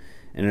battle,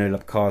 and ended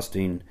up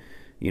costing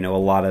a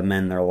lot of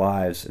men their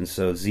lives. And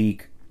so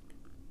Zeke,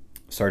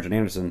 Sergeant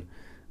Anderson,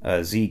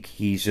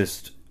 he's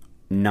just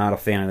not a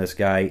fan of this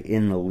guy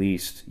in the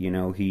least.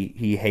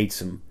 He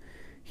hates him.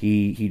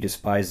 He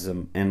despises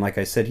him. And like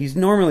I said, he's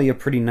normally a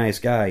pretty nice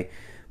guy,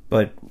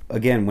 but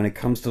again, when it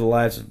comes to the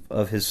lives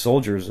of his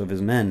soldiers, of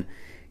his men,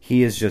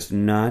 he is just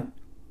not.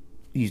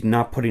 He's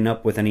not putting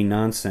up with any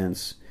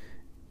nonsense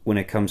when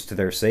it comes to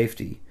their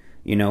safety.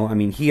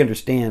 He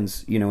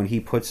understands, and he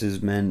puts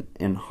his men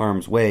in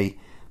harm's way,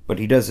 but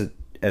he does it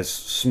as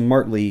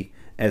smartly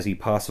as he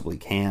possibly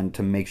can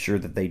to make sure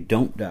that they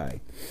don't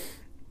die.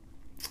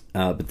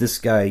 But this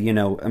guy,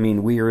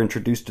 we are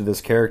introduced to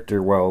this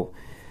character while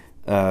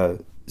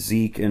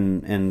Zeke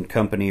and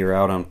company are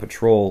out on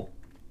patrol,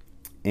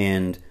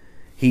 and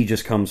he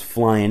just comes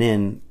flying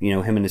in.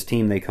 Him and his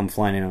team, they come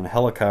flying in on a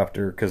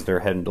helicopter because they're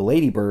heading to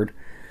Ladybird,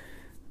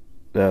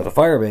 the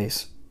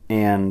Firebase,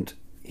 and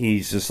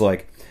he's just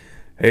like,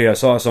 "Hey, I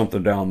saw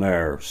something down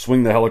there.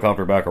 Swing the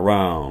helicopter back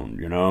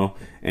around,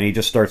 And he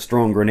just starts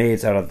throwing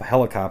grenades out of the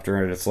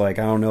helicopter, and it's like,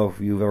 I don't know if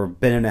you've ever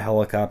been in a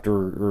helicopter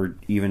or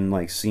even,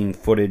 like, seen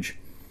footage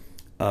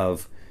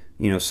of,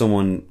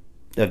 someone,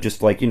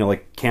 just like,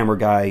 like camera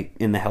guy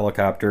in the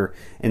helicopter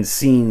and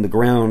seeing the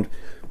ground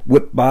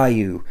whip by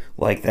you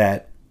like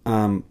that.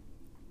 I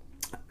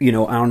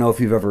don't know if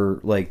you've ever,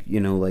 like,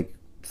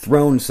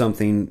 thrown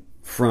something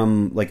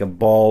from, like, a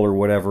ball or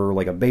whatever,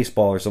 like a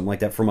baseball or something like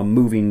that, from a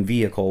moving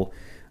vehicle.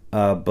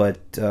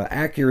 But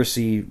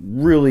accuracy,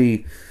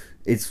 really,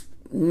 it's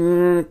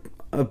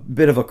a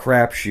bit of a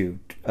crapshoot.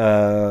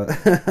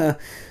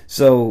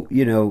 So,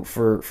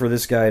 for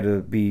this guy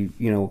to be,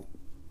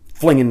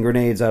 flinging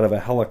grenades out of a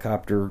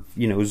helicopter,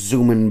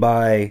 zooming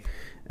by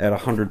at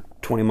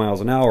 120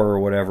 miles an hour or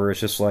whatever, it's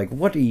just like,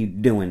 what are you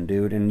doing,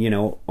 dude? And,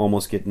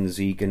 almost getting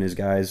Zeke and his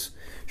guys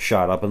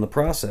shot up in the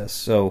process.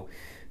 So,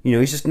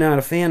 he's just not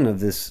a fan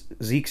of this.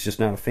 Zeke's just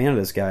not a fan of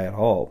this guy at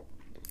all.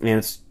 And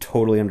it's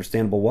totally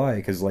understandable why,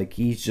 because, like,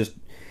 he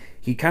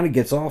kind of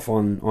gets off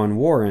on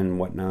war and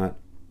whatnot,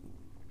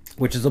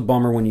 which is a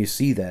bummer when you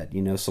see that,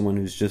 someone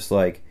who's just,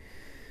 like,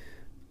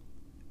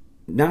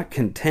 not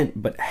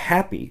content, but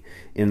happy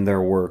in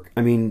their work.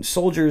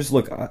 Soldiers,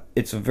 look,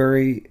 it's a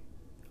very,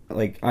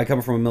 like, I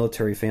come from a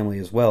military family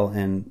as well,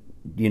 and,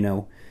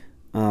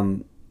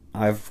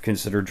 I've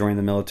considered joining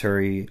the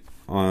military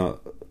on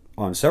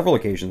several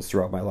occasions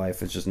throughout my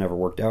life. It's just never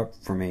worked out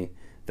for me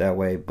that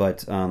way,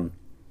 but,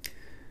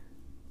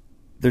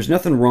 there's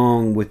nothing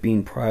wrong with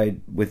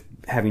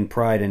having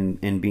pride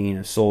in being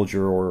a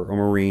soldier or a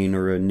Marine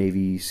or a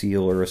Navy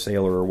SEAL or a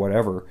sailor or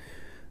whatever.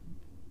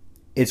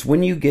 It's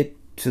when you get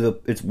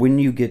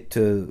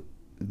to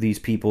these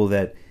people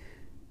that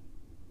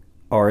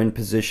are in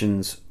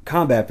positions,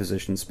 combat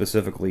positions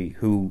specifically,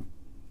 who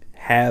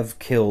have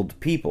killed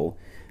people,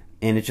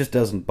 and it just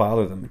doesn't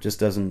bother them. It just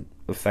doesn't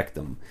affect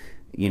them,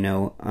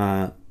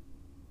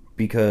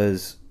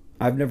 because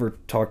I've never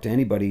talked to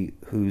anybody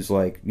who's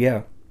like,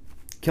 yeah,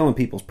 killing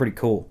people's pretty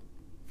cool.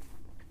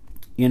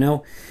 You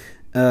know,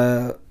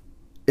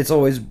 it's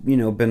always,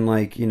 been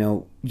like,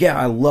 yeah,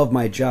 I love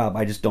my job,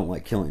 I just don't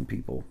like killing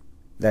people.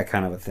 That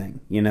kind of a thing,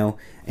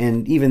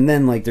 And even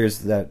then, like, there's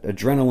that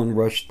adrenaline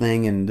rush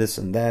thing and this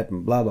and that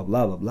and blah, blah,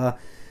 blah, blah, blah.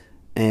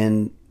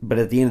 But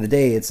at the end of the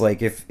day, it's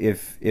like, if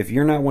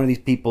you're not one of these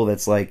people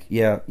that's like,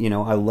 yeah,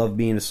 I love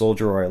being a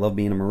soldier or I love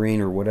being a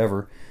Marine or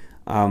whatever,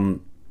 but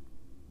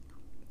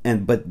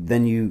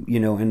then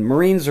and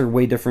Marines are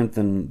way different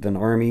than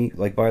Army,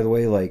 like, by the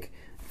way, like,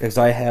 because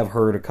I have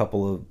heard a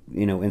couple of,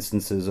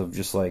 instances of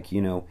just like,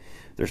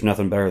 there's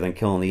nothing better than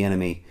killing the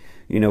enemy,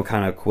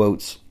 kind of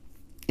quotes.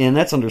 And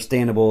that's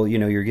understandable,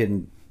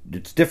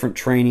 it's different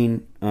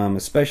training,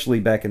 especially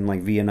back in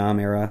like Vietnam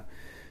era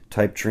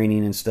type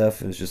training and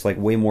stuff. It's just like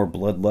way more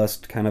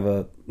bloodlust kind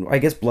of I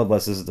guess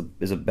bloodlust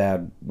is a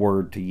bad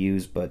word to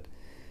use, but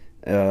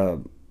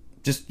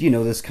just,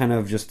 this kind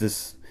of just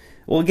this,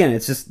 well, again,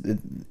 it's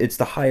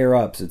the higher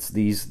ups, it's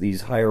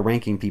these higher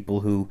ranking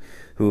people who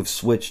have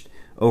switched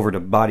over to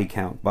body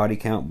count,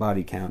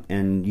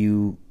 and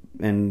you're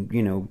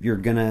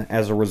gonna,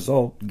 as a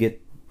result,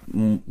 get,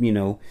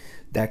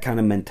 that kind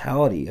of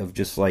mentality of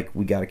just like,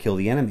 we got to kill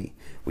the enemy,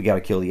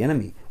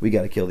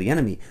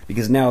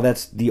 because now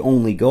that's the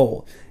only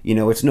goal.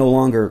 It's no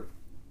longer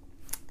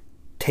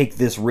take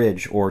this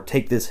ridge or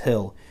take this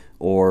hill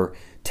or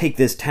take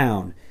this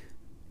town.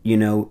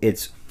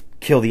 It's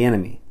kill the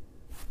enemy,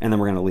 and then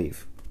we're gonna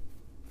leave.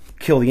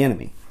 Kill the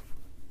enemy,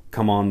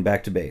 come on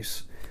back to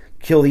base.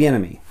 Kill the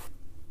enemy,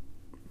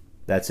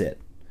 that's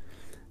it.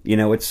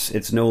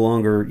 It's no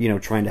longer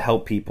trying to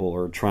help people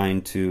or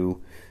trying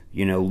to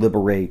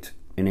liberate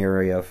an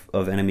area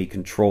of enemy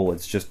control.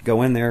 It's just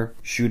go in there,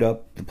 shoot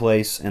up the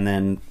place, and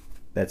then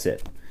that's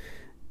it.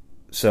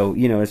 So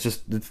it's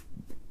just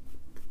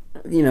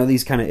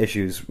these kind of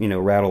issues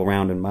rattle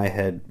around in my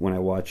head when I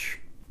watch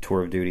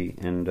Tour of Duty,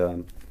 and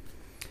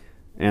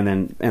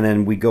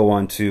then we go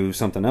on to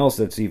something else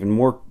that's even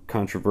more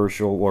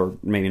controversial, or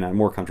maybe not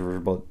more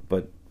controversial,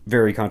 but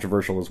very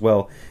controversial as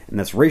well, and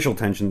that's racial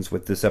tensions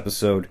with this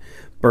episode,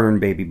 Burn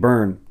Baby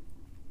Burn.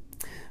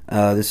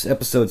 This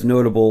episode's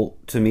notable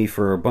to me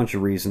for a bunch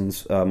of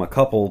reasons. A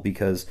couple,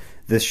 because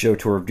this show,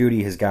 Tour of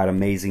Duty, has got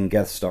amazing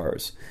guest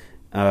stars,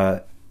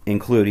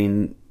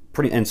 including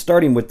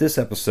starting with this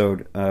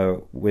episode,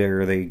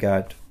 where they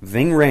got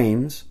Ving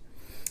Rhames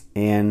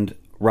and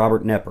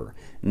Robert Knepper.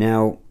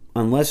 Now,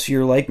 unless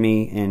you're like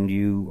me and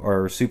you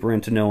are super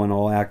into knowing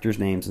all actors'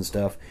 names and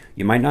stuff,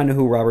 you might not know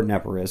who Robert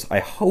Knepper is.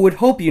 I would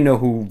hope you know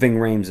who Ving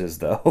Rhames is,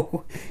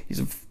 though. He's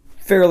a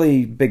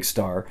fairly big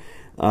star.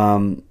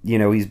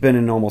 He's been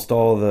in almost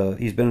all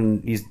he's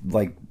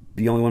like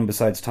the only one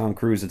besides Tom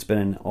Cruise that's been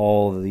in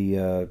all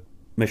the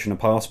Mission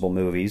Impossible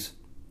movies.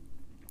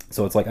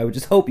 So it's like, I would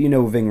just hope you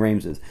know who Ving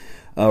Rhames is.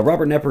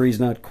 Robert Knepper, he's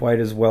not quite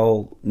as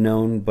well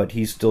known, but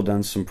he's still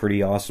done some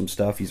pretty awesome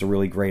stuff. He's a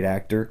really great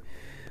actor.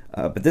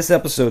 But this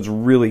episode's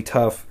really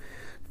tough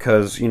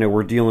because,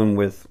 we're dealing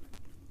with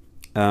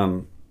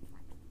a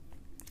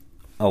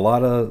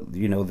lot of,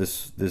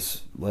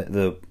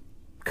 the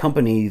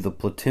company, the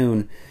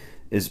platoon,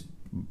 is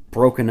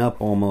broken up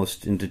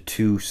almost into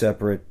two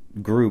separate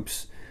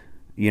groups,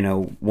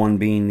 one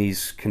being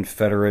these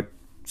Confederate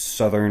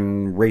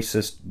Southern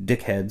racist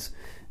dickheads,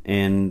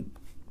 and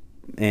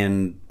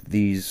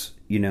these,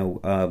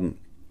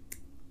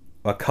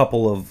 a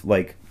couple of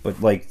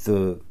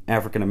the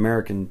African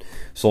American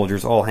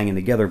soldiers all hanging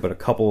together, but a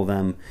couple of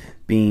them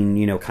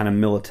being, kind of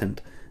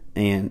militant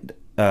and,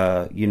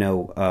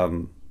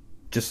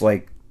 just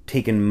like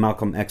taking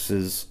Malcolm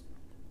X's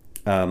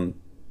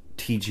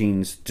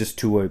teachings just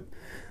to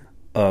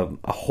a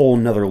whole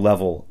nother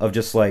level of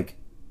just like,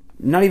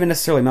 not even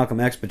necessarily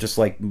Malcolm X, but just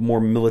like more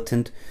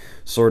militant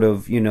sort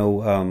of,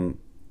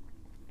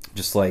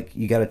 just like,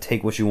 you got to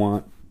take what you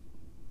want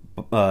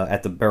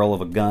at the barrel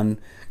of a gun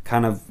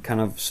kind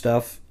of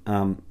stuff.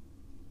 Like,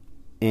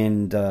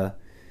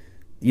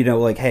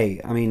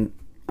 hey, I mean,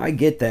 I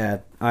get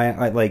that.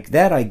 I like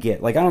that. I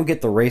get, like, I don't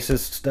get the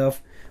racist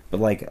stuff, but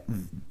like,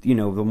 the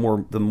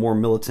more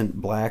militant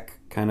black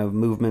kind of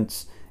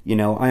movements,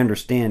 I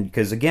understand,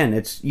 because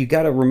again, you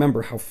got to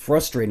remember how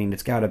frustrating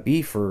it's got to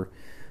be for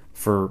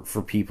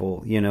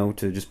people,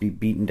 to just be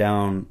beaten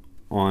down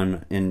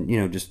on and,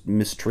 just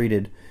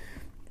mistreated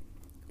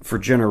for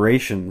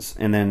generations.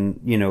 And then,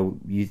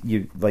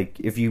 you like,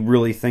 if you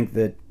really think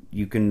that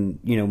you can,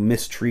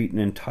 mistreat an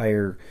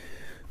entire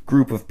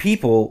group of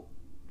people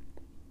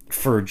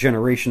for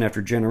generation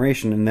after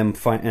generation, and then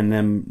and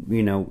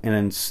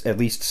then at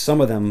least some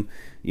of them,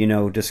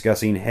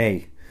 discussing,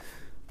 hey,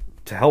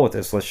 to hell with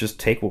this, let's just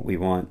take what we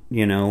want,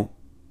 you're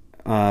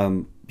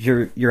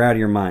out of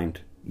your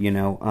mind,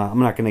 I'm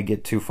not going to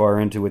get too far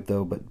into it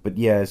though, but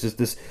yeah, it's just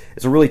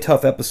it's a really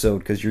tough episode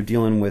because you're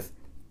dealing with,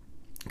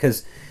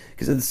 because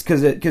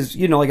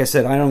like I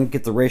said, I don't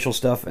get the racial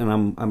stuff,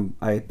 and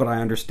but I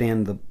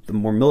understand the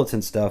more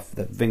militant stuff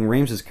that Ving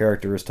Rhames'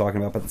 character is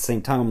talking about. But at the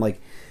same time, I'm like,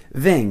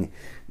 Ving,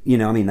 You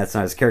know, I mean, that's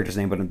not his character's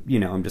name, but, you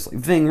know, I'm just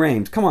like, Ving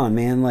Rhames, come on,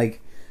 man,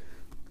 like,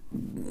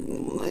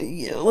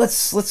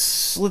 let's,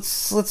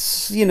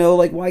 you know,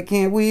 like, why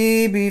can't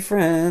we be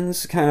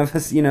friends? Kind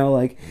of, you know,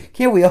 like,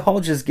 can't we all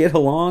just get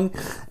along?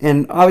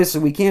 And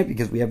obviously we can't,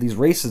 because we have these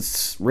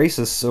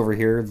racists over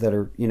here that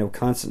are, you know,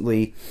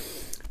 constantly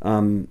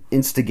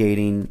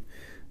instigating,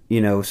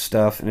 you know,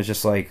 stuff, and it's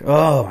just like,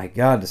 oh my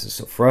god, this is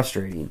so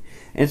frustrating.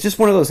 And it's just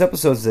one of those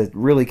episodes that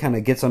really kind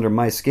of gets under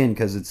my skin,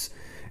 because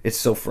it's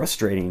so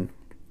frustrating.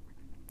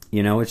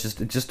 You know, it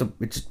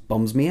just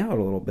bums me out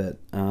a little bit.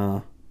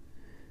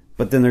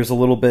 But then there's a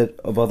little bit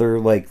of other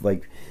like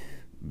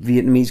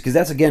Vietnamese, because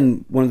that's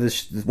again one of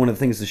the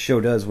things the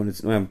show does when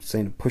I'm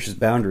saying it pushes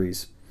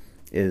boundaries,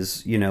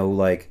 is, you know,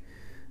 like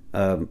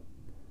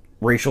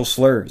racial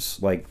slurs.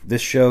 Like,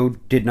 this show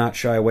did not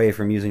shy away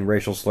from using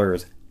racial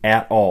slurs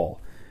at all.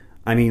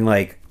 I mean,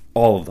 like,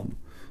 all of them.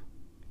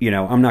 You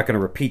know, I'm not going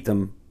to repeat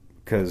them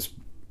because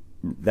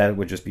that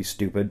would just be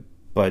stupid.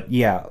 But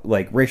yeah,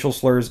 like, racial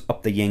slurs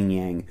up the yin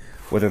yang,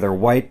 whether they're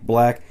white,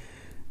 black,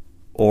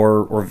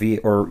 or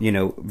you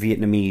know,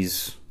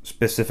 Vietnamese,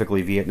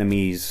 specifically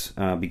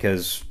Vietnamese,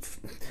 because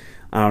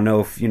I don't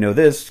know if you know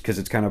this, because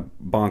it's kind of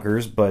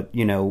bonkers, but,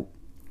 you know,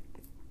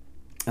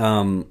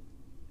 our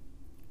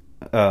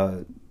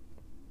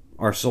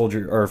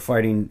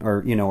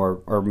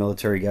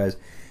military guys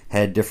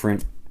had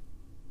different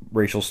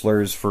racial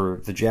slurs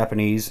for the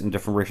Japanese and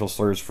different racial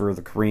slurs for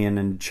the Korean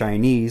and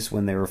Chinese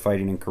when they were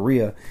fighting in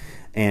Korea,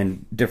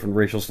 and different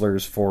racial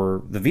slurs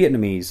for the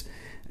Vietnamese,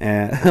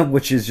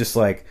 which is just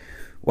like,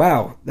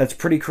 wow, that's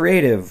pretty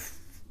creative.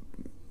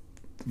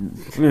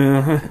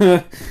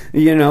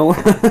 You know?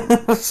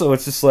 So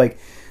it's just like,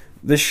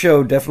 this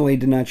show definitely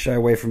did not shy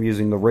away from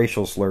using the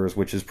racial slurs,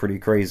 which is pretty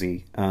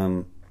crazy.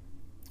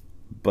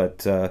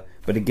 But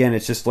again,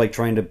 it's just like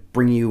trying to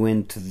bring you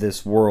into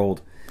this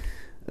world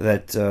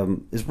that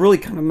is really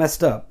kind of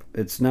messed up.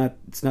 It's not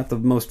the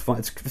most fun.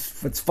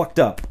 It's fucked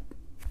up.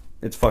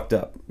 It's fucked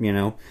up, you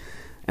know?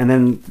 And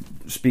then,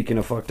 speaking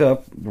of fucked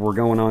up, we're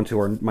going on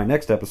to my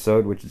next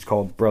episode, which is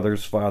called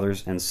Brothers,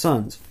 Fathers, and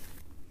Sons.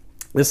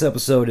 This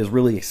episode is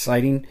really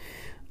exciting,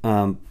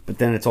 but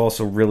then it's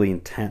also really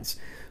intense.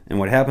 And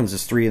what happens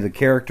is three of the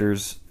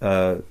characters,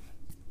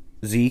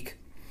 Zeke,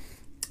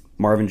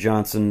 Marvin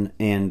Johnson,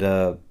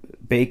 and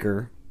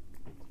Baker,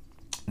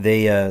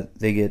 they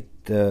get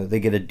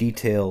a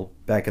detail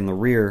back in the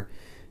rear,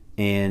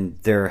 and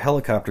their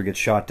helicopter gets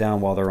shot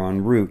down while they're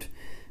en route.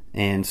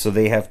 And so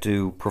they have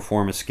to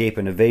perform escape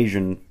and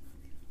evasion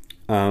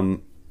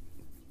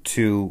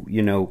to,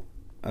 you know,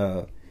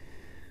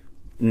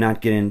 not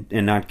get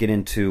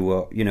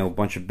into you know, a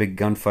bunch of big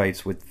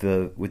gunfights with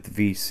the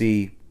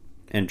VC,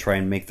 and try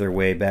and make their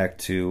way back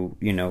to,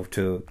 you know,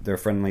 to their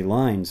friendly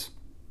lines.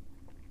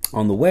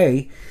 On the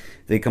way,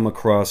 they come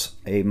across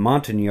a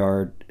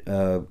Montagnard,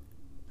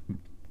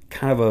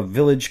 kind of a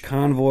village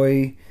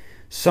convoy.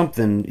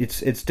 Something,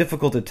 it's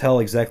difficult to tell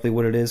exactly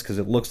what it is, because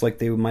it looks like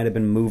they might have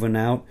been moving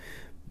out,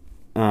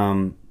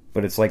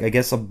 but it's like, I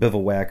guess, a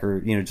bivouac,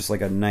 or, you know, just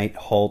like a night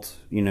halt,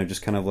 you know,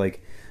 just kind of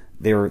like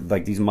they were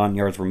like, these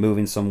Montagnards were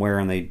moving somewhere,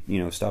 and they, you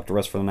know, stopped to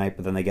rest for the night,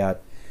 but then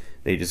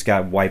they just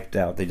got wiped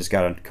out. They just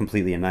got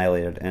completely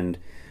annihilated. And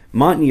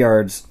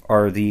Montagnards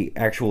are the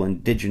actual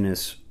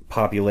indigenous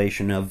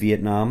population of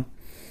Vietnam.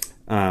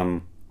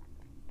 The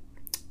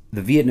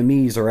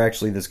Vietnamese are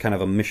actually this kind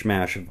of a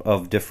mishmash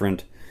of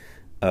different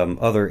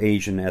other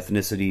Asian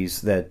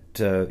ethnicities that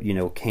you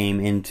know, came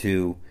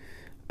into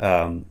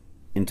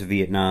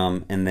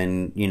Vietnam, and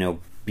then, you know,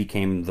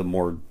 became the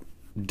more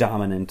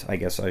dominant, I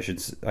guess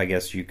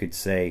you could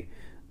say,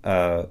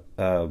 you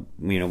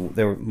know,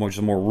 they were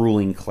more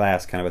ruling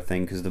class kind of a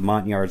thing, because the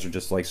Montagnards are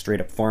just like straight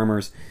up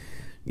farmers,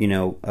 you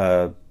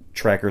know,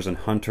 trackers and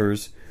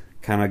hunters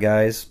kind of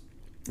guys,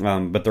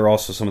 but they're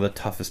also some of the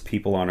toughest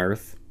people on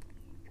earth.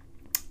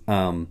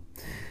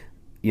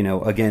 You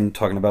know, again,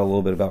 talking about a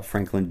little bit about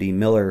Franklin D.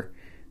 Miller,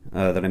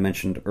 that I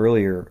mentioned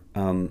earlier.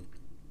 When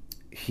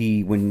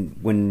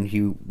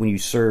you would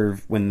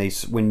serve in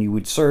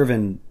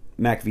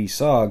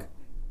MACV-SOG,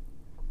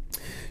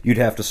 you'd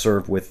have to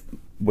serve with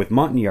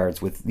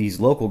Montagnards, with these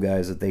local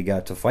guys that they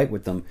got to fight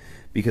with them,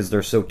 because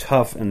they're so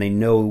tough, and they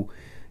know,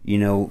 you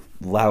know,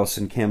 Laos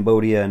and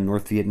Cambodia and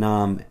North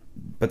Vietnam,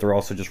 but they're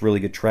also just really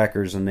good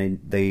trackers, and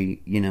they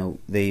you know,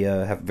 they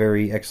have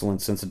very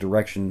excellent sense of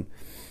direction.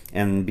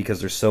 And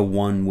because they're so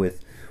one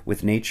with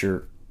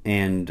nature.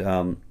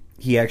 And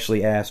he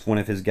actually asked one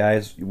of his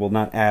guys, well,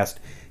 not asked,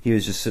 he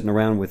was just sitting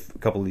around with a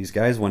couple of these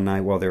guys one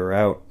night while they were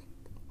out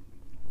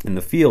in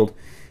the field,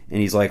 and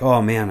he's like,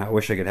 oh man, I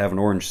wish I could have an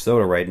orange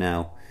soda right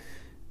now.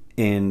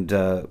 And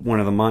one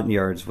of the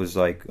Montagnards was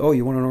like, oh,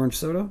 you want an orange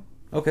soda?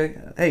 Okay,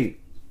 hey,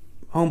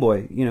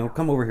 homeboy, you know,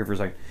 come over here for a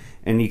second.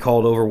 And he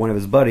called over one of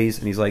his buddies,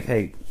 and he's like,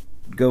 hey,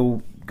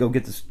 go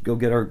get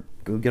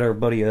our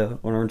buddy an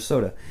orange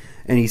soda.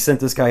 And he sent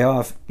this guy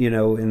off, you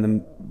know, in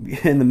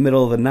the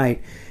middle of the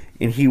night,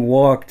 and he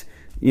walked,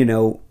 you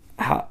know,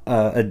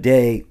 a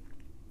day,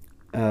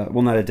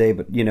 well, not a day,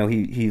 but, you know,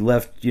 he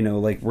left, you know,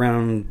 like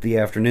around the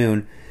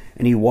afternoon,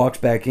 and he walks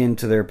back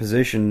into their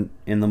position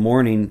in the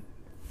morning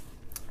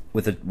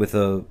with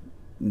a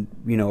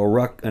you know, a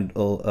ruck,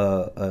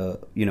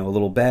 you know, a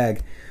little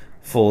bag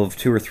full of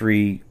 2 or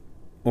 3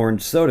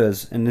 orange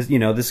sodas, and this, you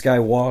know, this guy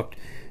walked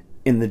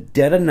in the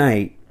dead of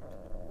night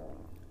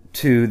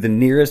to the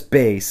nearest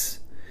base,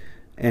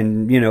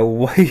 and you know,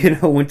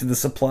 went to the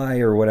supply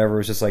or whatever. It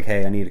was just like,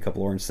 hey, I need a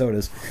couple orange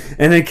sodas,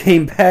 and then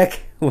came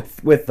back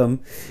with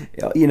them,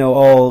 you know,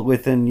 all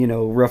within, you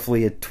know,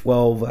 roughly a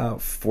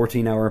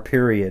 14-hour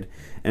period.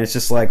 And it's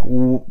just like,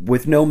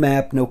 with no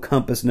map, no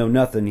compass, no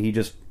nothing, he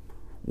just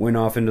went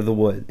off into the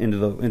woods.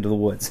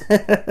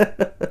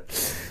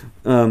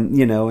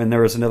 You know, and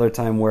there was another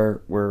time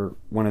where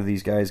one of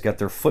these guys got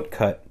their foot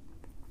cut,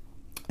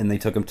 and they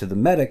took him to the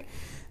medic,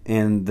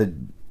 and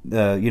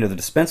the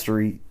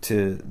dispensary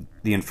to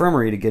the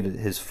infirmary to get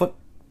his foot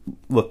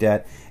looked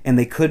at, and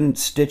they couldn't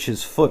stitch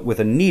his foot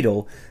with a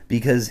needle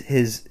because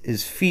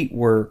his feet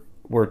were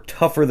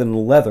tougher than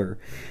leather,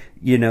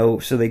 you know,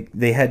 so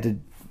they had to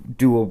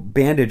do a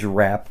bandage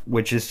wrap,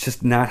 which is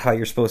just not how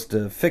you're supposed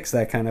to fix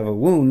that kind of a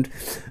wound.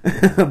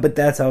 But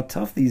that's how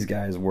tough these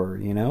guys were,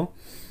 you know.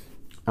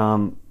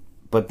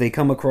 But they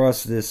come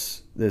across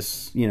this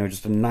you know,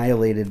 just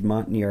annihilated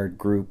Montagnard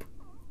group,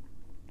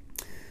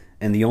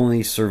 and the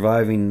only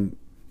surviving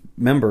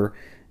member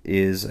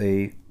is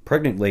a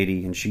pregnant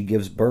lady, and she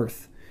gives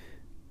birth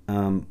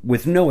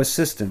with no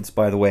assistance,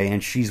 by the way,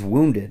 and she's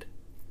wounded.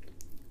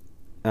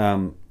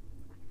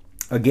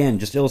 Again,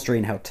 just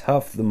illustrating how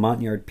tough the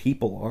Montagnard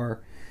people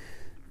are,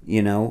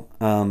 you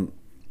know,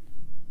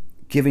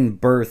 giving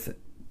birth,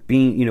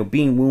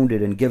 being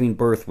wounded and giving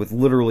birth with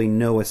literally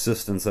no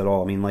assistance at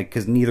all. I mean, like,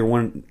 because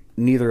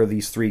neither of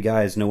these 3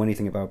 guys know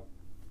anything about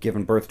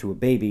giving birth to a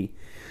baby.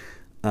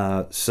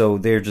 So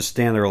they're just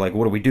standing there like,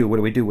 what do we do? What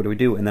do we do? What do we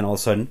do? And then all of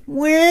a sudden,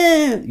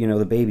 you know,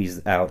 the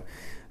baby's out,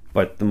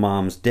 but the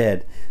mom's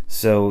dead.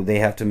 So they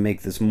have to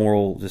make this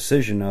moral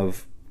decision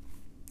of,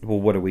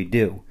 well, what do we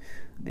do?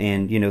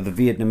 And, you know, the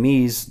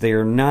Vietnamese,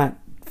 they're not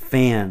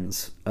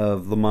fans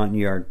of the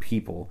Montagnard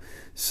people.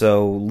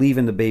 So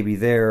leaving the baby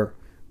there,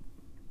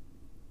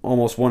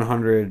 almost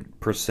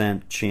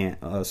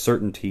 100%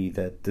 certainty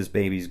that this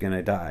baby's going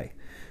to die,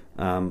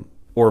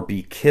 or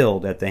be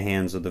killed at the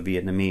hands of the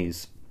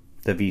Vietnamese,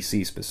 the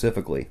VC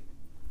specifically.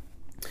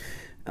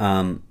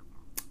 And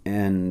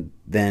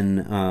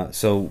then,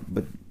 so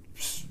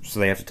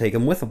they have to take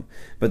him with them.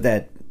 But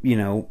that, you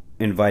know,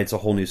 invites a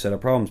whole new set of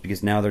problems,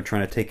 because now they're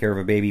trying to take care of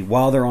a baby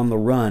while they're on the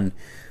run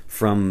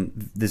from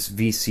this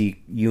VC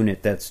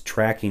unit that's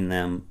tracking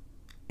them.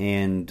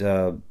 And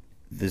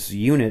this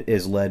unit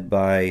is led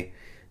by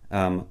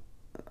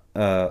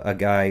a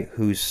guy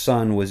whose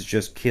son was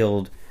just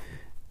killed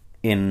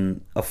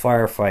in a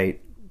firefight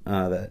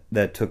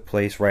that took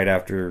place right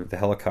after the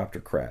helicopter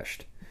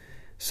crashed.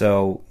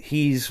 So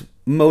he's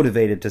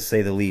motivated, to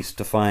say the least,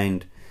 to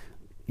find,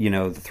 you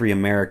know, the 3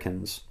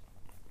 Americans.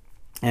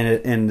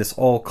 And this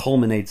all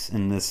culminates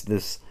in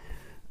this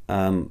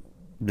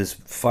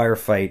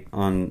firefight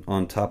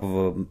on top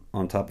of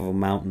a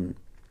mountain,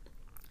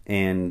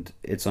 and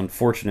it's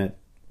unfortunate,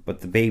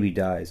 but the baby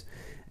dies,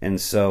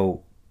 and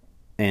so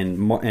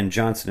and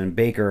Johnson and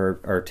Baker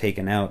are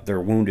taken out.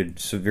 They're wounded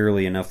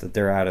severely enough that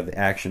they're out of the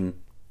action,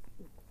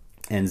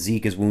 and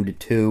Zeke is wounded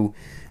too,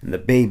 and the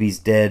baby's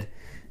dead,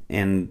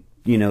 and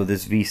you know,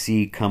 this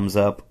VC comes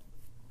up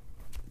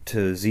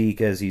to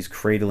Zeke as he's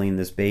cradling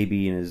this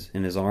baby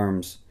in his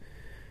arms,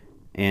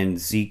 and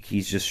Zeke,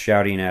 he's just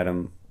shouting at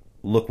him,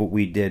 "Look what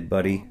we did,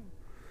 buddy.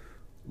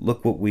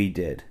 Look what we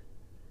did."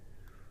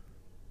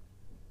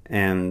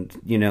 And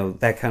you know,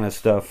 that kind of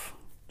stuff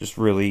just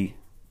really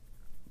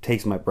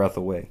takes my breath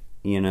away,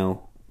 you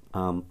know.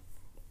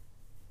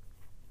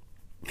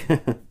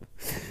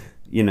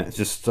 You know, it's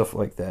just stuff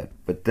like that.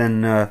 But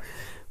then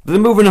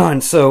moving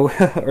on. So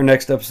our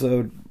next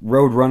episode,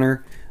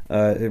 Roadrunner.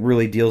 It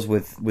really deals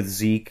with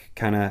Zeke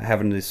kind of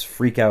having this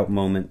freak out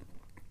moment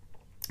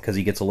because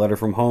he gets a letter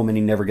from home, and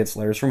he never gets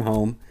letters from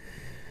home,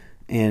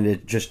 and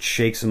it just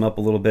shakes him up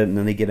a little bit. And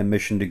then they get a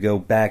mission to go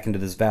back into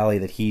this valley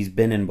that he's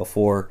been in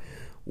before,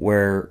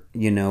 where,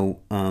 you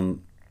know,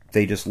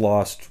 they just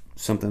lost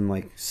something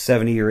like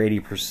 70 or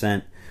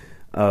 80%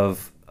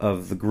 of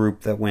the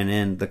group that went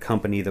in, the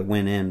company that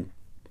went in,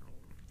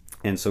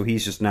 and so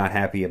he's just not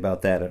happy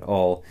about that at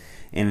all.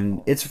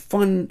 And it's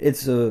fun.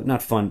 It's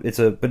not fun. But it's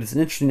an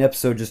interesting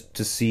episode just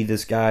to see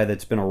this guy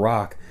that's been a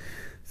rock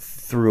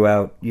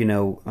throughout, you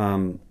know,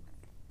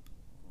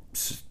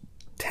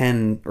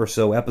 10 or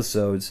so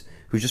episodes,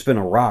 who's just been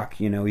a rock.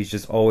 You know,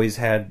 he's always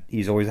had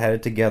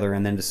it together,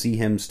 and then to see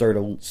him start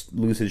to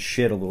lose his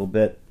shit a little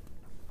bit,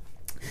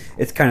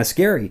 it's kind of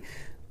scary.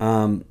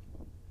 But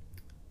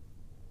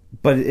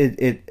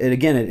it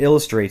again, it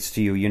illustrates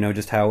to you, you know,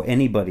 just how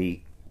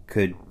anybody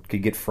could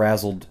get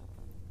frazzled,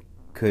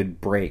 could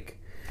break,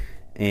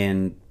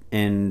 and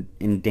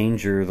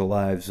endanger the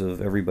lives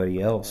of everybody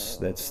else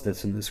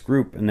that's in this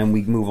group. And then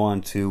we move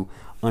on to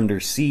Under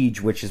Siege,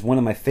 which is one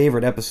of my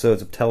favorite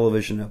episodes of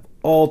television of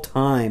all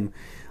time.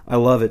 I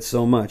love it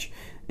so much.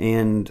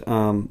 And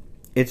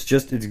it's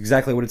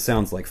exactly what it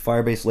sounds like.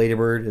 Firebase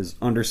Ladybird is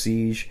under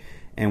siege,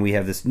 and we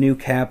have this new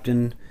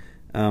captain,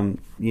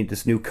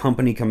 this new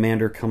company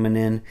commander coming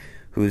in,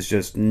 who's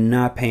just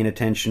not paying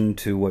attention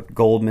to what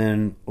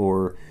Goldman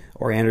or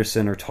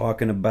Anderson are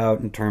talking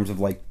about in terms of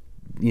like,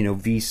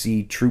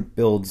 VC troop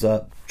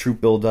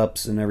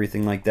buildups and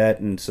everything like that.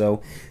 And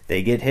so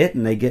they get hit,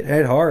 and they get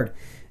hit hard,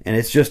 and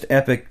it's just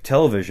epic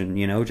television,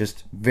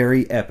 just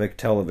very epic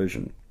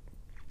television.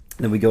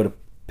 Then we go to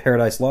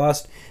Paradise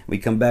Lost. We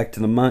come back to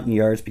the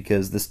Montagnards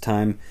because this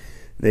time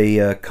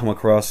they come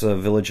across a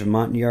village of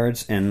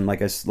Montagnards, and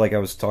like I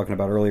was talking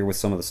about earlier with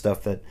some of the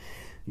stuff that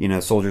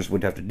soldiers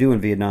would have to do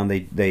in Vietnam,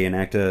 they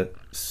enact the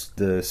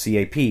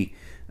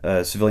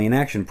CAP, Civilian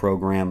Action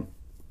Program,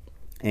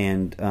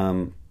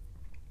 and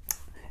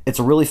it's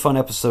a really fun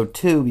episode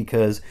too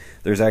because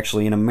there's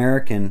actually an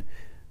American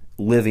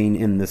living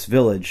in this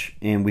village,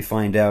 and we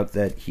find out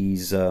that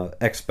he's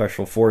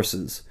ex-Special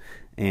Forces.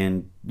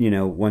 And,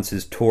 once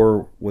his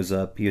tour was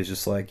up, he was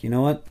just like, you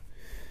know what?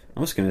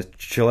 I'm just going to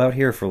chill out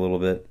here for a little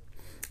bit.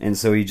 And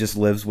so he just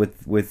lives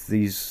with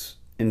these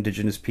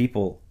indigenous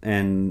people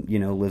and,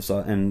 lives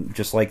and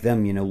just like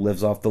them,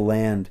 lives off the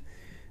land.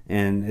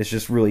 And it's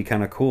just really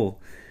kind of cool.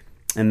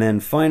 And then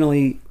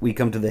finally, we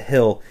come to the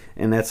hill,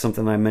 and that's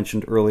something I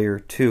mentioned earlier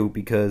too,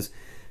 because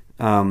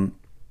when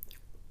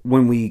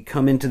we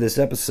come into this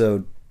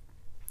episode,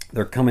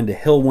 they're coming to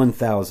Hill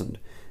 1000,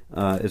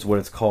 is what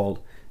it's called.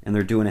 And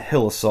they're doing a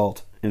hill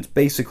assault, and it's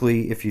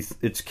basically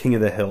it's King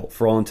of the Hill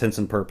for all intents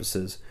and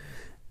purposes.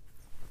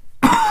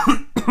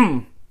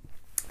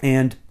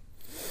 And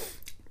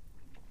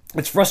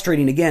it's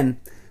frustrating again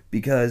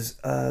because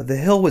the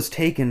hill was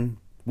taken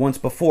once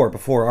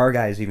before our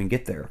guys even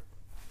get there,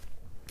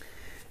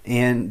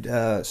 and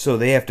so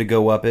they have to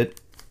go up it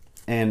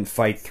and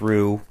fight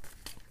through,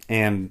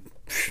 and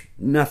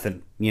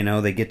nothing.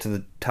 They get to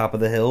the top of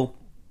the hill,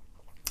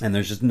 and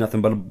there's just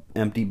nothing but an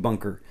empty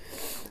bunker.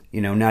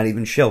 Not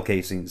even shell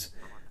casings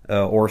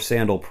or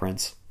sandal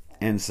prints.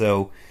 And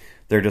so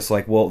they're just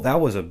like, well,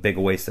 that was a big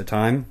waste of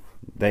time.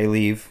 They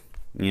leave,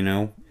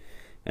 and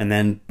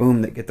then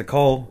boom, they get the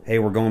call, hey,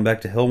 we're going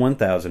back to Hill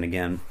 1000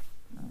 again.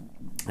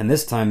 And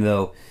this time,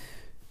 though,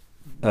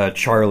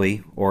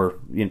 Charlie, or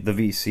the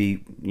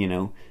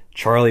VC,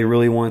 Charlie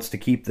really wants to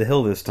keep the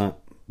hill this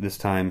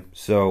time.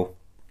 So,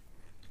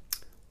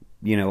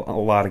 a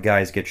lot of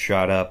guys get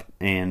shot up,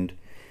 and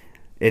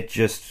it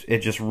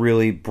just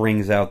really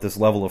brings out this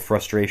level of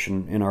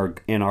frustration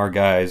in our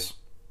guys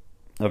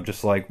of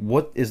just like,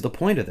 what is the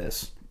point of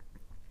this?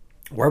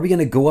 Why are we going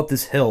to go up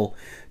this hill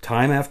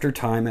time after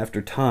time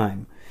after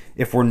time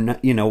if we're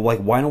not,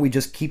 why don't we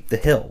just keep the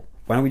hill?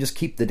 Why don't we just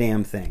keep the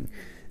damn thing?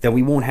 Then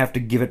we won't have to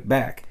give it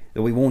back.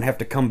 That we won't have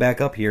to come back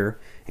up here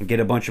and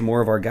get a bunch of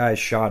more of our guys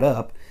shot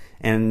up.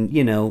 And,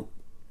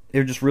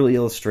 it just really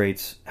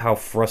illustrates how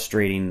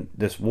frustrating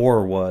this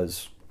war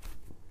was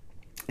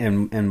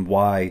and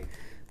why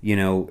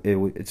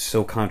it's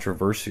so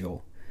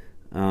controversial.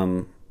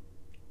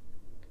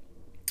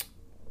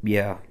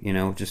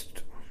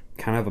 Just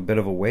kind of a bit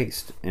of a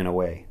waste in a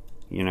way,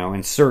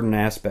 in certain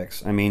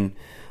aspects. I mean,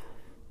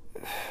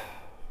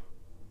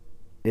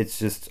 it's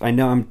just, I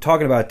know I'm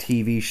talking about a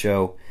TV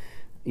show,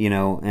 it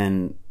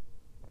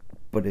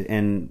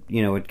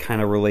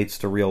kind of relates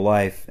to real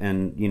life,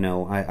 and,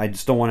 I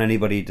just don't want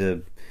anybody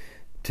to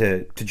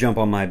jump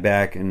on my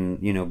back and,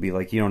 be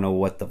like, you don't know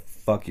what the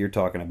fuck you're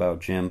talking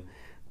about, Jim.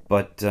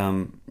 But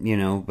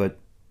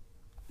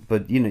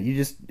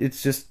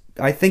it's just,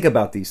 I think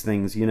about these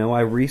things, I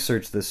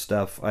research this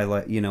stuff.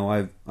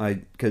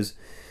 Because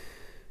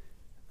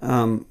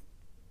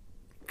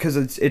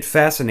it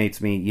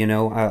fascinates me,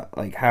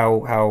 like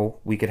how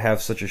we could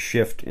have such a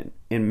shift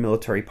in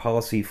military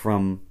policy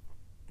from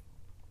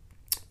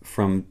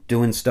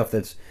doing stuff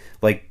that's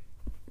like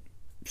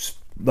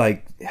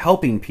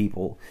helping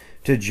people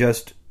to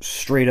just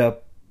straight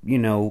up,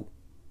 the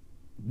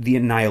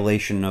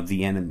annihilation of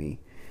the enemy.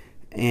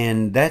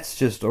 And that's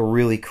just a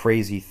really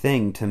crazy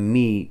thing to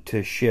me,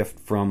 to shift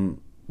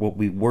from what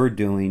we were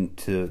doing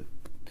to,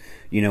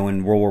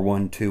 in World War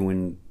I, II,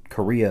 in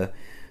Korea,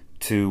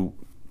 to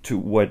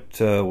what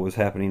was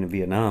happening in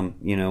Vietnam,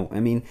 I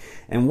mean,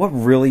 and what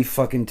really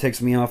fucking ticks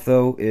me off,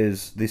 though,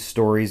 is the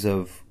stories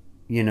of,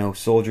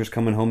 soldiers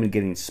coming home and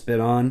getting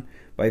spit on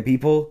by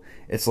people.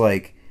 It's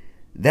like,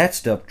 that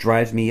stuff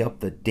drives me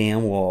up the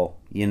damn wall,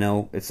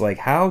 It's like,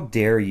 how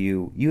dare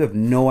you? You have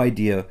no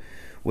idea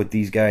what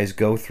these guys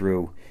go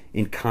through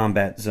in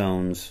combat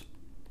zones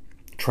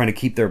trying to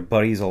keep their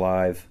buddies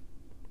alive,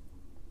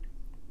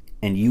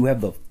 and you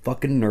have the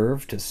fucking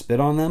nerve to spit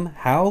on them?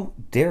 How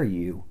dare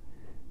you?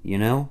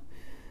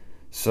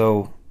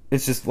 So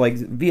it's just like,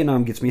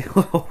 Vietnam gets me a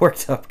little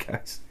worked up,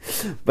 guys.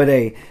 But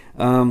hey,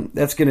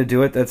 that's gonna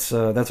do it. That's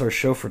our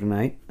show for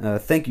tonight.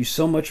 Thank you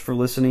so much for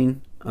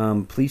listening.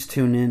 Please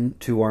tune in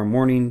to our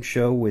morning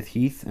show with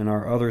Heath and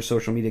our other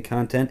social media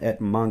content at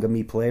Manga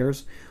Me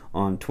Players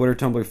on Twitter,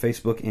 Tumblr,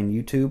 Facebook, and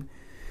YouTube.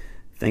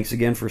 Thanks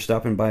again for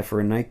stopping by for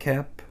a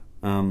nightcap.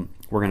 We're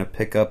going to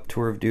pick up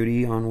Tour of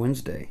Duty on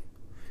Wednesday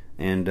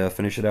and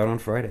finish it out on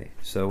Friday.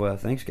 So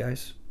thanks,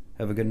 guys.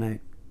 Have a good night.